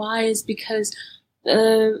tell you why is because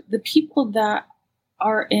the people that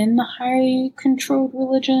are in the high controlled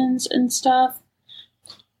religions and stuff,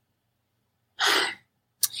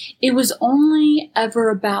 it was only ever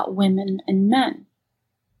about women and men,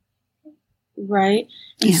 right?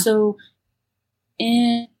 And so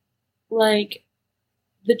in like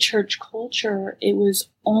the church culture, it was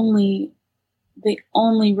they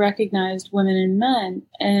only recognized women and men.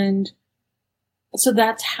 And so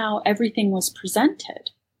that's how everything was presented.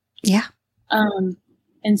 Yeah.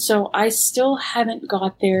 And so I still haven't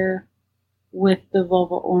got there with the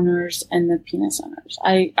vulva owners and the penis owners.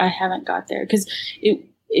 I haven't got there because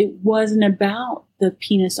it wasn't about the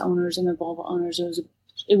penis owners and the vulva owners.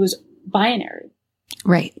 It was binary.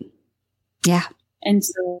 Right. Yeah. And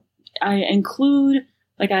so I include,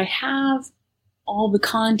 like I have all the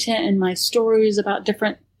content and my stories about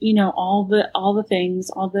different, all the things,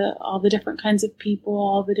 all the different kinds of people,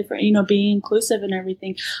 all the different, being inclusive and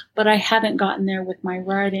everything. But I haven't gotten there with my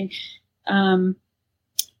writing,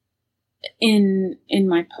 in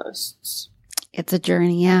my posts. It's a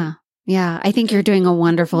journey. Yeah. Yeah. I think you're doing a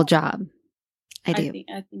wonderful job. I do.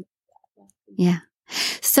 I think. Yeah.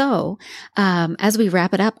 So, as we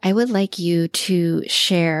wrap it up, I would like you to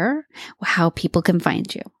share how people can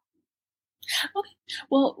find you. Okay.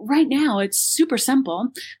 Well, right now it's super simple.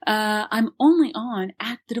 I'm only on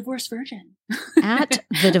at The Divorced Virgin. At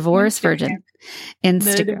The Divorced Virgin.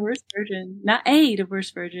 Instagram. The Divorced Virgin, not a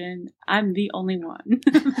Divorced Virgin. I'm the only one.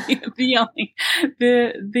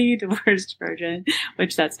 the Divorced Virgin,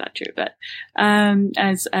 which that's not true, but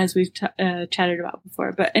as we've chatted about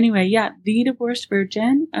before. But anyway, yeah, The Divorced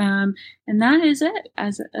Virgin, and that is it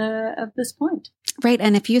as of this point. Right.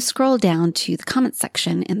 And if you scroll down to the comment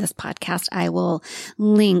section in this podcast, I will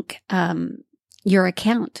link your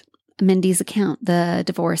account, Mindy's account, The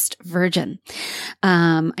Divorced Virgin.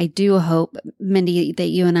 I do hope, Mindy, that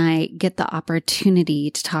you and I get the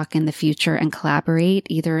opportunity to talk in the future and collaborate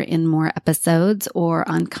either in more episodes or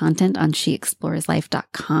on content on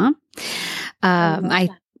sheexploreslife.com. I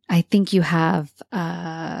think you have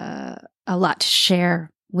a lot to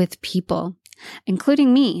share with people,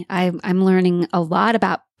 including me. I'm learning a lot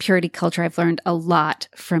about purity culture. I've learned a lot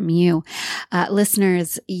from you.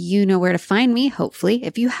 Listeners, you know where to find me, hopefully.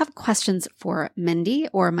 If you have questions for Mindy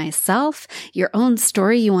or myself, your own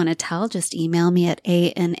story you want to tell, just email me at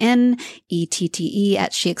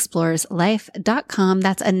annette@sheexploreslife.com.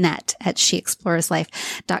 That's Annette at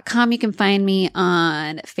sheexploreslife.com. You can find me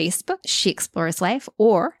on Facebook, She Explores Life,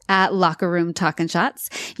 or at Locker Room Talkin' Shots.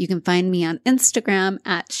 You can find me on Instagram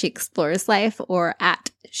at She Explores Life or at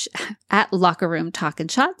Locker Room Talkin'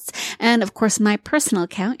 Shots. And of course, my personal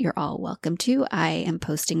account, you're all welcome to. I am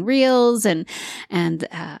posting reels and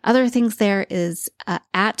other things there is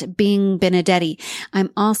at Being Benedetti.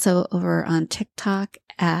 I'm also over on TikTok,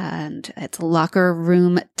 and it's Locker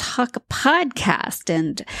Room Talk Podcast,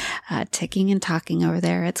 and ticking and talking over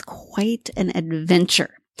there. It's quite an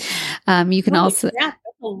adventure. You can also... Yeah.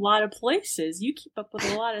 A lot of places. You keep up with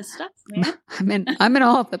a lot of stuff, man. I'm in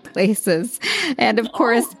all the places. And of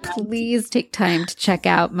course, please take time to check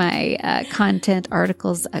out my content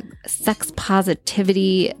articles, sex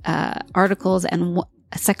positivity articles, and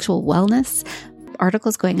sexual wellness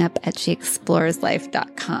articles going up at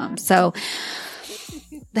sheexploreslife.com. So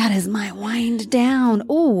that is my wind down.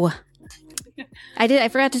 Oh, I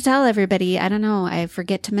forgot to tell everybody. I don't know. I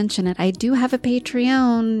forget to mention it. I do have a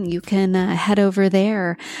Patreon. You can head over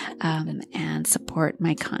there and support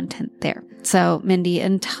my content there. So, Mindy,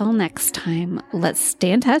 until next time, let's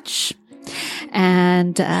stay in touch.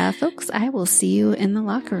 And folks, I will see you in the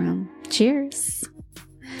locker room. Cheers.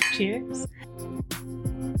 Cheers.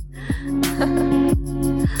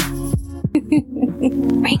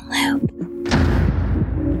 Ring loop.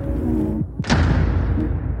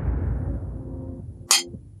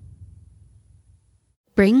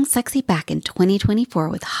 Bring sexy back in 2024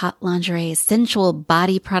 with hot lingerie, sensual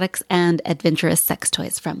body products, and adventurous sex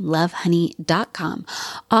toys from lovehoney.com,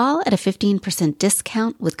 all at a 15%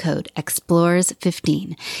 discount with code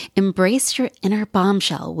EXPLORES15. Embrace your inner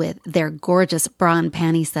bombshell with their gorgeous bra and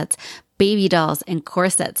panty sets, baby dolls, and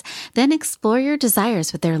corsets. Then explore your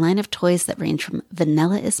desires with their line of toys that range from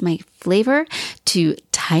vanilla is my flavor to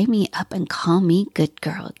tie me up and call me good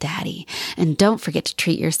girl daddy. And don't forget to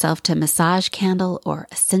treat yourself to a massage candle or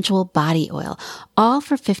a sensual body oil, all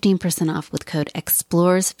for 15% off with code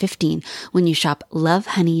EXPLORES15 when you shop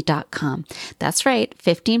lovehoney.com. That's right,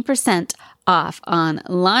 15% off on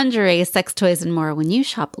lingerie, sex toys, and more when you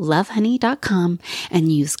shop lovehoney.com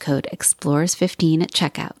and use code EXPLORES15 at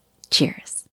checkout. Cheers.